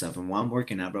job and stuff, and while I'm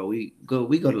working now, bro, we go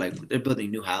to like they're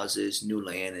building new houses, new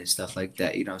land and stuff like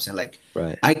that. You know what I'm saying? Like,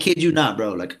 Right. I kid you not,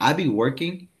 bro. Like I be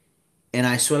working, and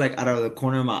I swear, like out of the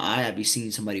corner of my eye, I be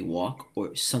seeing somebody walk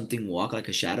or something walk like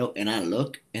a shadow, and I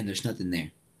look, and there's nothing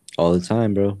there. All the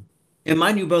time, bro. And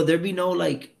mind you, bro, there be no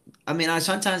like. I mean, I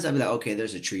sometimes I be like, okay,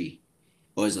 there's a tree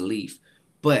or there's a leaf,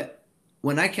 but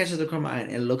when I catch the corner of my eye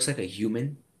and it looks like a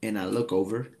human, and I look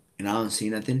over and I don't see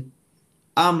nothing.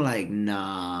 I'm like,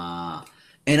 nah.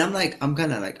 And I'm like, I'm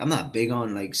kind of like, I'm not big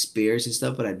on like spirits and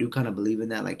stuff, but I do kind of believe in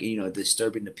that, like,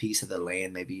 disturbing the peace of the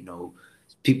land. Maybe,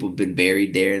 people have been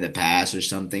buried there in the past or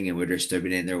something and we're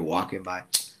disturbing it and they're walking by.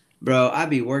 Bro, I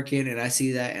be working and I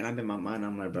see that and I'm in my mind,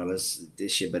 I'm like, bro, this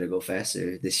shit better go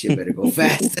faster. This shit better go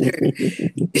faster.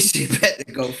 This shit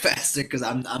better go faster because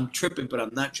I'm tripping, but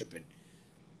I'm not tripping.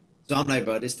 So I'm like,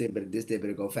 bro, this day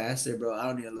better go faster, bro. I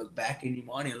don't even look back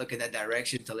anymore. I don't even look in that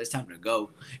direction until it's time to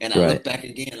go. And I Right. look back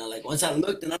again. I like once I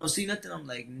looked and I don't see nothing, I'm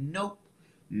like, nope,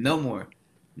 no more.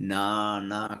 Nah,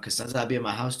 nah. Cause sometimes I be in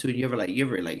my house too, and you ever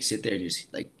like sit there and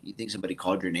just like you think somebody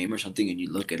called your name or something, and you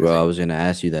look and it's Bro, I like, was gonna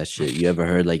ask you that shit. You ever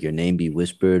heard like your name be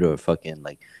whispered or fucking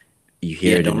like you yeah,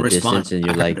 hear it in don't the distance respond. and I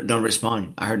you're like, heard don't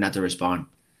respond. I heard not to respond.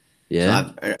 So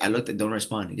yeah? I looked at don't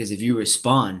respond because if you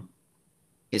respond,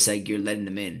 it's like you're letting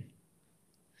them in.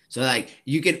 So like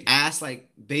you can ask like,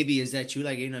 baby, is that you?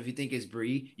 Like, if you think it's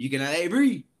Bree, you can hey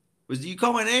Bree, do you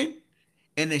call my name?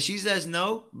 And then she says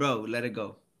no, bro, let it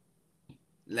go.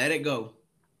 Let it go.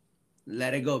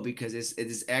 Let it go because it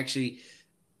is actually,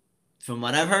 from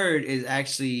what I've heard, is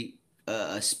actually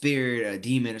a spirit, a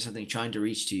demon or something trying to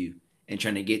reach to you and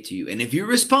trying to get to you. And if you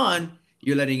respond,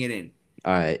 you're letting it in.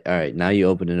 All right. Now you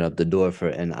opening up the door for,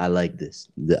 and I like this.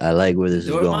 I like where The this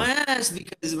is door of going. my ass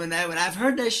because when I've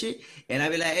heard that shit and I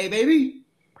be like, hey baby,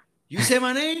 you say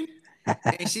my name?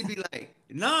 And she'd be like,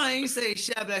 no, I ain't say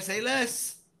shit. I'd be like, say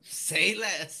less. Say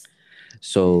less.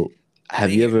 So I have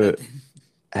didn't you hear ever nothing.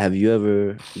 have you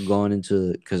ever gone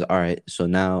into, because all right, so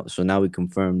now we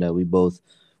confirm that we both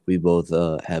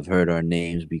have heard our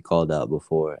names be called out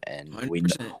before, and we know,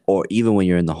 100%. or even when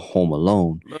you're in the home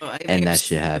alone Bro, I even and hear, that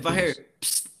shit psst. If I hear, happens.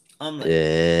 psst, I'm like,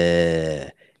 Yeah.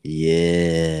 I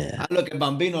Yeah. look at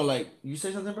Bambino like, you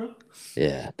say something, bro?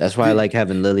 Yeah, that's why I Dude, like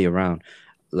having Lily around.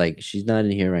 Like she's not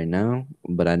in here right now,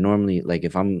 but I normally like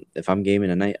if I'm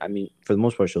gaming at night, I mean for the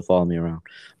most part she'll follow me around.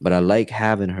 But I like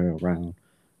having her around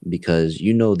because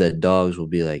you know that dogs will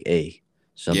be like, "Hey, yeah,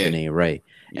 something ain't right."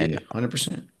 And yeah,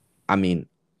 100%. I mean,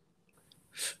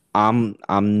 I'm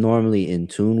normally in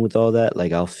tune with all that.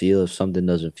 Like I'll feel if something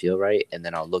doesn't feel right, and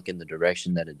then I'll look in the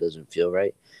direction that it doesn't feel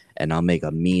right, and I'll make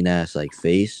a mean ass like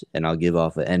face, and I'll give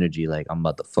off an energy like I'm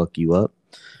about to fuck you up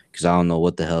because I don't know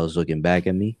what the hell is looking back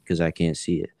at me because I can't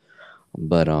see it.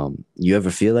 But you ever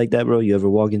feel like that, bro? You ever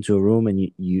walk into a room and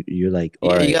you're like, all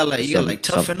Yeah, you right, got like you got some like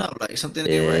some, toughen up, like something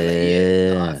ain't right. Like,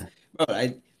 yeah, no, yeah,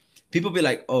 bro, people be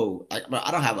like, oh, bro,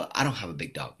 I don't have a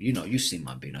big dog. You've seen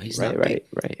my big dog. He's right, not big.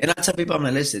 right, right, And I tell people, I'm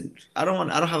like, listen, I don't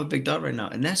have a big dog right now,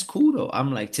 and that's cool though.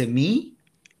 I'm like, to me,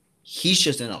 he's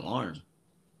just an alarm.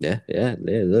 yeah, yeah,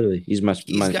 yeah. Literally, he's my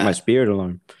He's my got spirit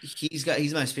alarm.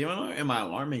 he's my spirit alarm and my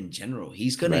alarm in general.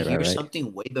 He's gonna Right, right, hear right.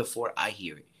 something way before I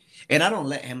hear it, and I don't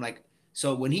let him like.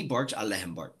 So when he barks, I let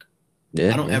him bark. I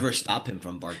Yeah, don't yeah. ever stop him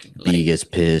from barking. B Like, gets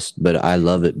pissed, but I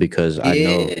love it because I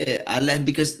know. yeah, I let him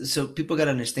because so people gotta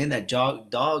understand that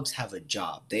dogs have a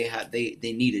job. They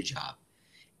need a job,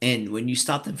 and when you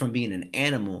stop them from being an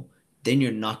animal, then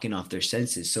you're knocking off their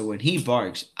senses. So when he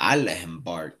barks, I let him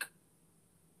bark.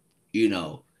 You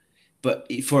know,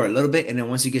 but for a little bit, and then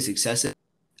once he gets excessive,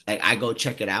 like I go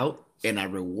check it out and I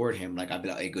reward him. Like I'd be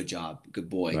like, "Hey, good job, good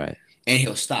boy," Right. and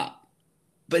he'll stop.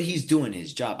 But he's doing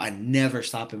his job. I never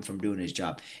stop him from doing his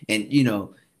job. And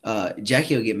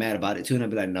Jackie will get mad about it too, and I'll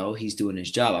be like, "No, he's doing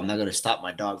his job. I'm not gonna stop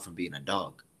my dog from being a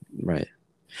dog. Right.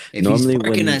 If he's Normally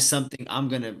barking when at something, I'm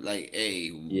gonna like,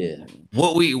 hey, yeah,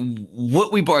 what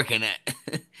we barking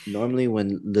at?" normally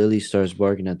when Lily starts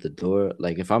barking at the door,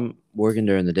 like if I'm working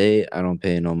during the day, I don't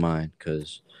pay no mind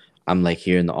because I'm like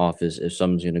here in the office. If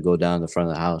someone's gonna go down the front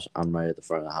of the house, I'm right at the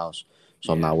front of the house,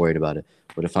 so I'm Yeah. not worried about it.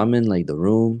 But if I'm in like the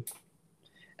room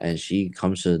and she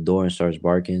comes to the door and starts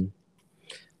barking,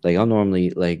 like I'll normally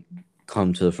like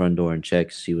come to the front door and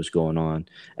check, see what's going on,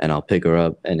 and I'll pick her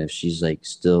up. And if she's like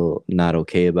still not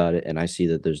okay about it, and I see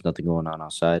that there's nothing going on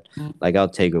outside, like I'll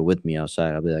take her with me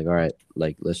outside. I'll be like, all right,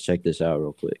 like let's check this out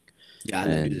real quick, Yeah, I let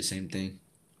her do and the same thing.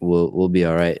 we'll be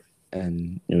all right.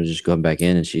 And just come back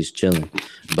in and she's chilling.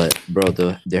 But bro,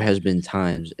 there has been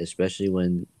times, especially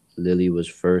when Lily was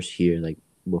first here, like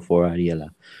before Ariela,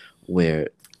 where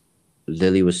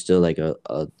Lily was still like a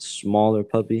smaller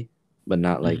puppy, but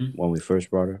not like Mm-hmm. when we first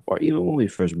brought her, or even when we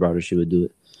first brought her, she would do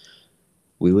it.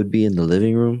 We would be in the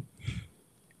living room,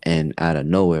 and out of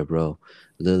nowhere, bro,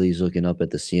 Lily's looking up at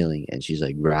the ceiling, and she's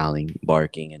like growling,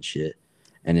 barking, and shit.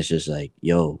 And it's just like,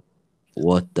 yo,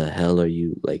 what the hell are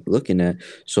you like looking at?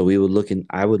 So we would look in,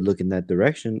 I would look in that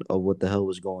direction of what the hell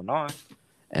was going on,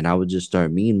 and I would just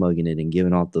start mean mugging it and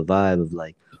giving off the vibe of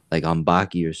like I'm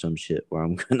Baki or some shit where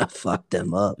I'm gonna fuck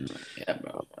them up, Yeah,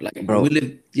 bro. Like when we bro.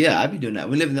 live, yeah, I be doing that.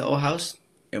 We live in the old house,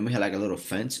 and we had like a little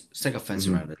fence. It's like a fence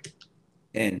Hmm. around it.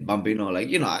 And Bambino, like,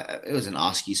 it was an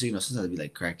Oski, so sometimes it'd be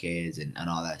like crackheads and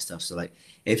all that stuff. So like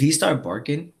if he start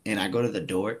barking and I go to the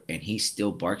door and he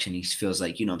still barks and he feels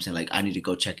like, what I'm saying, like I need to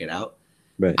go check it out,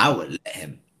 Right, I would let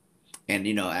him. And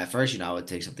at first, I would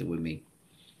take something with me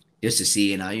just to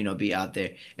see and I, be out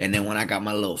there. And then when I got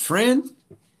my little friend,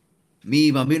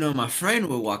 me, Bambino, and my friend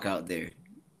would walk out there.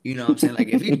 You know what I'm saying? Like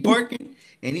if he's barking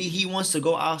and he wants to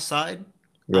go outside,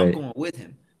 I'm right, going with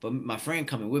him. But my friend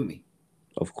coming with me.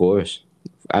 of course.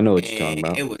 I know what you're talking And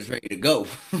about. it was ready to go.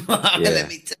 Let Yeah,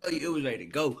 me tell you, it was ready to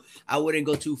go. I wouldn't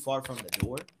go too far from the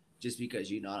door just because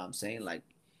you know what I'm saying. Like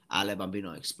I let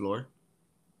Bambino explore,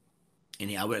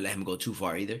 and I wouldn't let him go too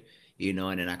far either. And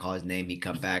then I call his name, he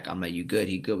come back. I'm like, you good?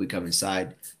 He good? We come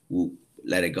inside. We'll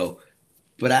let it go.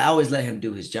 But I always let him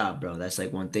do his job, bro. That's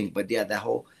like one thing. But yeah, that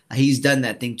whole he's done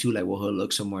that thing too. Like, well, he'll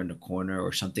look somewhere in the corner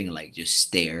or something and like just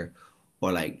stare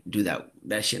or like do that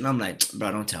shit. And I'm like,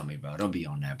 bro, don't tell me, bro. Don't be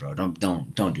on that, bro. Don't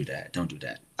do that. Don't do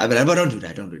that. I mean, bro, don't do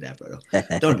that. Don't do that, bro.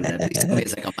 Don't do that. Please tell me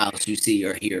it's like a mouse you see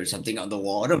or hear something on the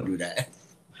wall. Don't do that.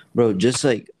 bro. Just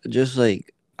like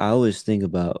I always think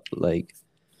about like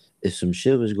if some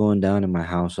shit was going down in my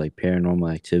house, like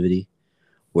paranormal activity,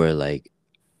 where like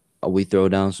we throw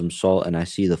down some salt and I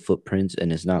see the footprints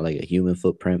and it's not like a human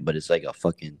footprint, but it's like a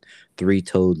fucking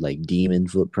three-toed like demon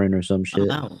footprint or some I'm shit.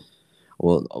 out.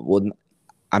 Well,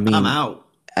 I I'm mean, out.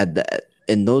 at the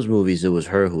in those movies, it was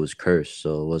her who was cursed,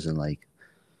 so it wasn't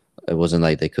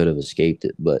like they could have escaped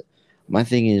it. But my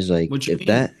thing is like, What you if mean?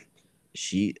 that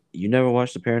you never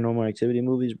watched the Paranormal Activity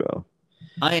movies, bro?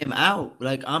 I am out.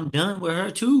 Like I'm done with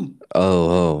her too.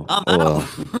 Oh, I'm oh, out. well,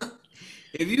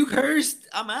 If you cursed,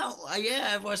 I'm out.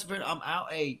 Yeah, I've watched Spirit. I'm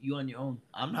out. Hey, you on your own.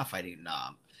 I'm not fighting.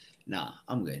 Nah,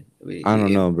 I'm good. I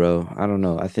don't know, bro. I don't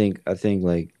know. I think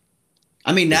like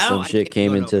I mean, if now some I shit can't be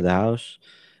came going over. into the house,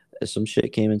 if some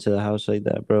shit came into the house like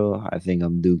that, bro, I think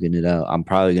I'm duking it out. I'm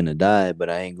probably gonna die, but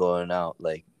I ain't going out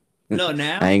like No, I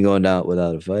now, ain't going out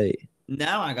without a fight.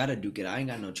 now I gotta duke it. I ain't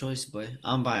got no choice, but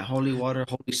I'm buying holy water,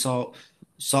 holy salt,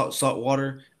 salt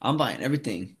water. I'm buying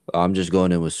everything. I'm just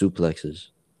going in with suplexes.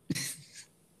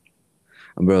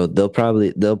 Bro, they'll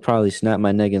probably snap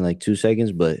my neck in like 2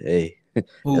 seconds, but hey, at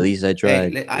Who? least I Hey,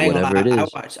 tried. I ain't gonna Whatever lie. it I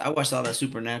is, watched. I watched all that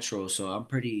Supernatural, so I'm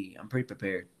pretty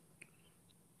prepared.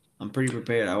 I'm pretty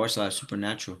prepared. I watched a lot of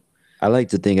Supernatural. I like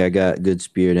to think I got good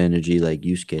spirit energy like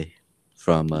Yusuke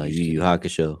from You Yu Yu scared?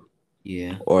 Hakusho,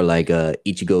 Yeah. or like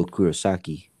Ichigo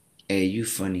Kurosaki. Hey, you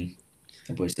funny.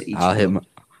 That boy said I'll hit Ichigo. my,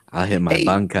 I'll hit my Hey,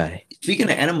 bankai. speaking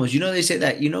of animals, they say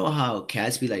that how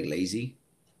cats be like lazy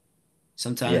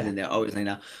sometimes Yeah, and they're always laying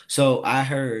down. So I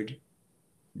heard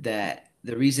that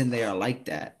the reason they are like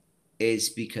that is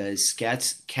because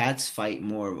cats fight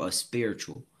more of a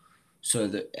spiritual.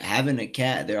 So having a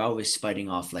cat, they're always fighting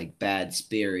off like bad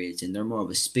spirits, and they're more of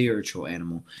a spiritual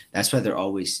animal. That's why they're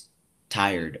always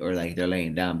tired or like they're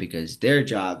laying down because their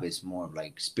job is more of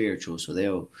like spiritual. So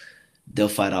they'll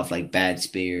fight off like bad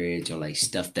spirits or like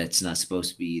stuff that's not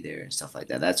supposed to be there and stuff like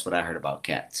that. That's what I heard about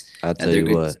cats. I'll That tell you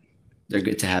what. they're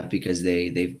good to have because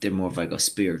they're more of like a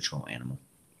spiritual animal.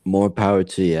 More power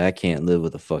to you. I can't live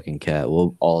with a fucking cat.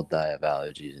 We'll all die of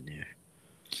allergies in here.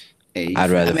 Hey, I'd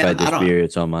I rather mean, fight the I don't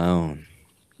spirits on my own.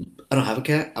 I don't have a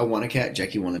cat. I want a cat.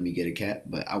 Jackie won't let me get a cat,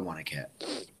 but I want a cat.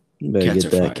 You better Cats get are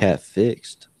that fire. cat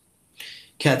fixed.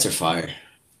 Cats are fire.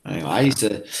 I Nah. used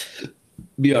to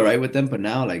be all right with them, but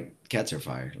now like cats are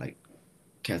fire. Like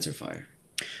cats are fire.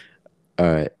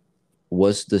 All right.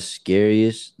 What's the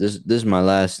scariest? This is my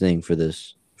last thing for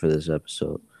this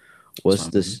episode. That's What's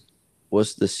fine. this?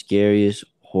 What's the scariest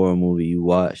horror movie you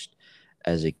watched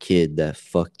as a kid that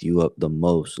fucked you up the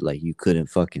most? Like you couldn't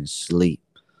fucking sleep.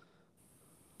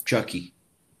 Chucky.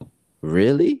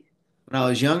 Really? When I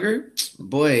was younger,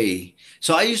 boy.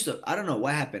 So I used to. I don't know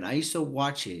what happened. I used to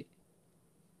watch it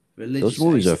Those religiously.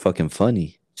 movies are fucking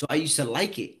funny. So I used to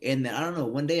like it, and then I don't know.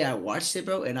 One day I watched it,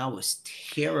 bro, and I was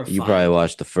You probably terrified.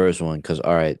 watched the first one because,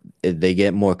 all right, they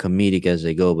get more comedic as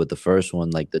they go, but the first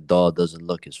one, like the doll, doesn't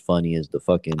look as funny as the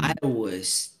I fucking.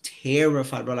 was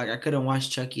terrified, bro. Like I couldn't watch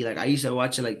Chucky. Like I used to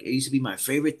watch it. Like it used to be my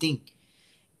favorite thing.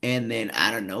 And then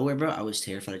out of nowhere, bro, I was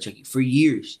terrified of Chucky for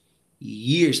years.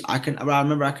 years. I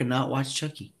remember I could not watch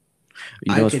Chucky.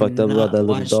 You know I what's could fucked up about not that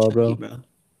little watch doll, Chucky, bro? bro.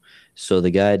 So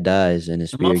the guy dies and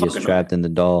his The spirit gets motherfucker know. trapped in the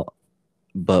doll.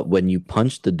 But when you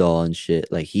punch the doll and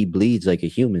shit, like he bleeds like a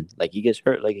human. Like he gets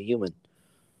hurt like a human.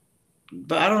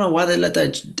 But I don't know why they let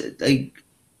that like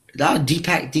that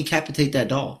decapitate that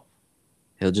doll.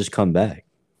 He'll just come back.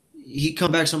 He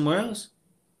come back somewhere else.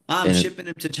 I'm And shipping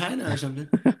him to China or something.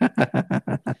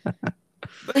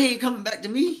 But he ain't coming back to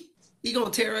me. He gonna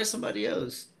terrorize somebody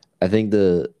else. I think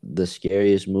the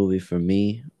scariest movie for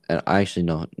me, and I actually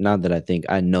know, not that I think,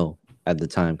 I know at the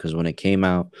time, because when it came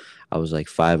out, I was like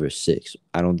 5 or 6.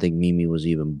 I don't think Mimi was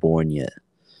even born yet.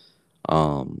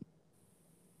 Um,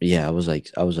 yeah, I was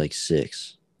like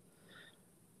 6.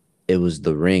 It was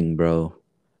The Ring, bro.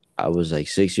 I was like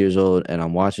 6 years old, and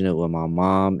I'm watching it with my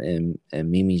mom and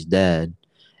Mimi's dad,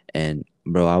 and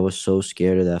bro, I was so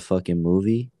scared of that fucking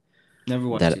movie Never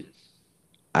watched that it.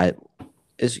 I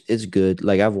it's good.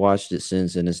 Like I've watched it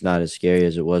since, and it's not as scary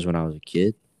as it was when I was a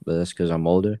kid. But that's because I'm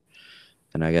older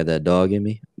and I got that dog in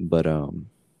me. But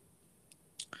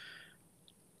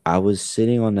I was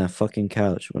sitting on that fucking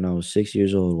couch when I was 6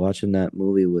 years old watching that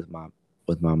movie with my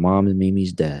mom and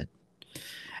Mimi's dad,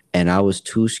 and I was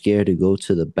too scared to go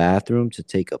to the bathroom to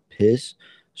take a piss,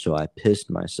 so I pissed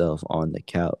myself on the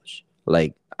couch.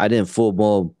 Like I didn't full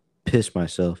blown piss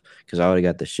myself because I would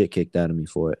have got the shit kicked out of me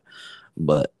for it.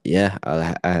 But yeah,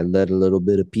 I let a little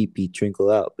bit of pee pee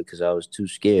trickle out because I was too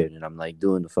scared, and I'm like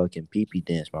doing the fucking pee pee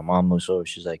dance. My mom looks over,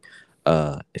 she's like,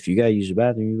 if you gotta use the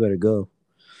bathroom, you better go."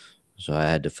 So I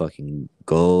had to fucking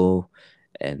go,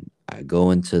 and I go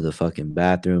into the fucking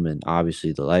bathroom, and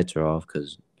obviously the lights are off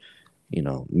because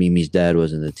Mimi's dad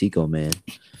wasn't the Tico man.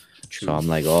 So True. I'm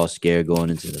like all scared going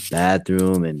into the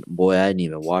bathroom, and boy, I didn't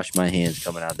even wash my hands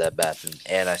coming out that bathroom,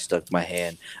 and I stuck my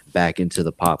hand back into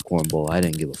the popcorn bowl. I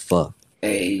didn't give a fuck.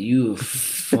 Hey, you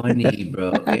funny, bro,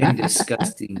 and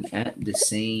disgusting at the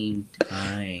same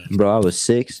time. Bro, I was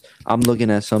 6. I'm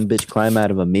looking at some bitch climb out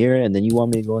of a mirror, and then you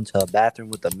want me to go into a bathroom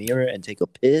with a mirror and take a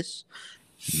piss?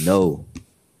 No.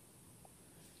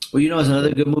 Well, it's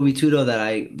another good movie too,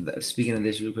 though. Speaking of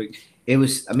this, real quick, it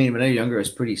was. I mean, when I was younger, it was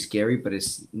pretty scary, but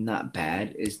it's not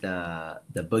bad. Is the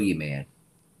Boogeyman?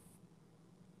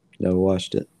 Never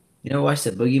watched it. Watch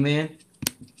the Boogeyman.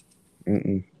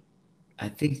 Mm-mm. I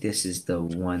think this is the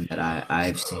one that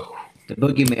I've seen. The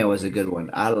Boogeyman was a good one.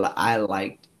 I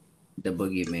liked the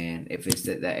Boogeyman. If it's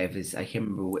if it's I can't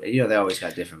remember. They always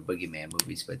got different Boogeyman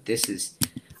movies, but this is.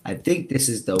 I think this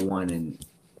is the one, and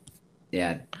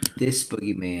yeah, this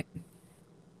Boogeyman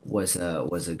was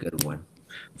a good one.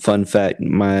 Fun fact,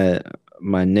 my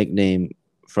nickname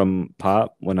from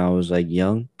Pop when I was like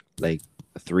young, like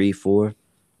 3, 4,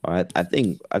 I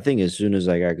think as soon as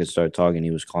like I could start talking,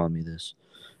 he was calling me this.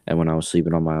 And when I was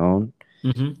sleeping on my own,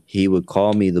 Mm-hmm. he would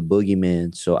call me the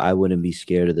boogeyman so I wouldn't be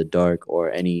scared of the dark or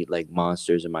any like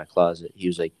monsters in my closet. He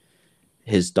was like,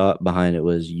 his thought behind it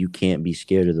was, you can't be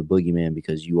scared of the boogeyman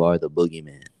because you are the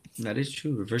boogeyman. That is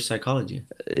true. Reverse psychology.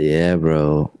 Yeah,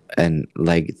 bro. And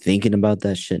like thinking about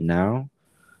that shit now,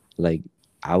 like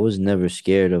I was never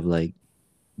scared of like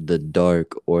the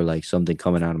dark or like something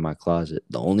coming out of my closet.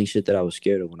 The only shit that I was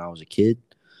scared of when I was a kid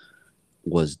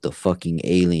was the fucking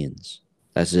aliens.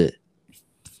 That's it.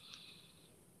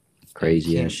 Hey,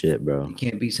 Crazy ass shit, bro. you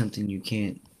can't be something you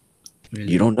can't You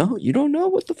really. don't know. You don't know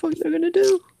what the fuck they're gonna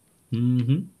do.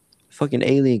 Mm-hmm. Fucking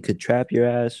alien could trap your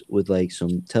ass with like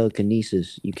some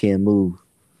telekinesis. You can't move.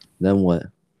 Then what?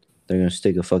 They're gonna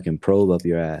stick a fucking probe up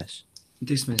your ass.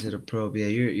 This man's at a probe. Yeah,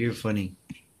 you're funny.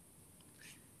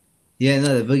 Yeah,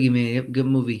 no, the Boogeyman. Yep, good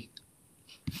movie.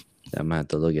 I'm gonna have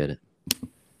to look at it.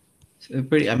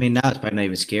 Pretty. I mean, now it's probably not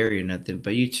even scary or nothing.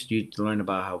 But you learn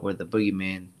about how where the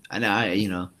Boogeyman. I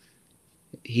know.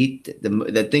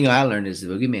 The thing I learned is the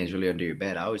Boogeyman is really under your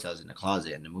bed. I always thought it was in the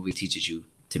closet, and the movie teaches you.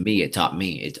 To me, it taught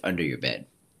me it's under your bed.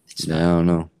 It's I not. don't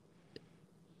know.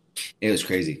 It was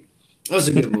crazy. It was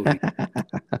a good movie.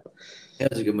 It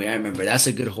was a good movie. I remember that's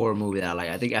a good horror movie that I like.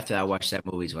 I think after I watched that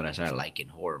movie is when I started liking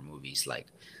horror movies. Like,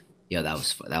 yeah, that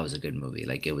was a good movie.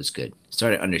 Like, it was good.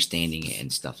 Started understanding it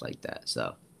and stuff like that.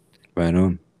 So, Right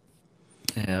on.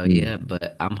 hell Hmm. yeah.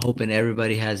 But I'm hoping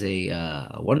everybody has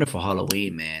a wonderful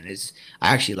Halloween, man.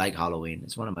 I actually like Halloween.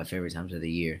 It's one of my favorite times of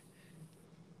the year.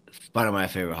 One of my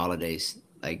favorite holidays.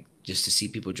 Like, just to see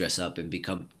people dress up and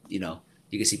become, you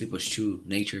can see people's true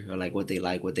nature, or like, what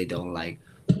they don't like,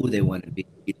 who they want to be,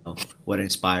 what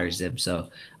inspires them. So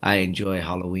I enjoy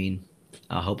Halloween.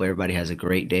 I hope everybody has a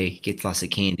great day. Get lots of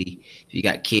candy. If you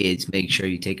got kids, make sure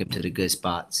you take them to the good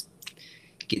spots.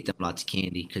 Get them lots of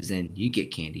candy, because then you get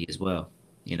candy as well.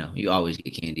 You always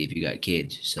get candy if you got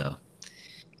kids. So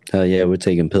Hell yeah, we're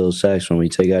taking pill sacks when we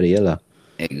take Ariela.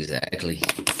 Exactly.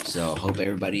 So hope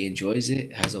everybody enjoys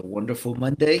it. Has a wonderful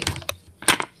Monday.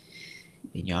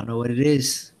 And y'all know what it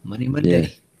is. Money Yeah.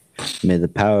 Monday. May the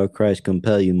power of Christ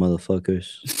compel you,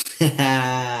 motherfuckers.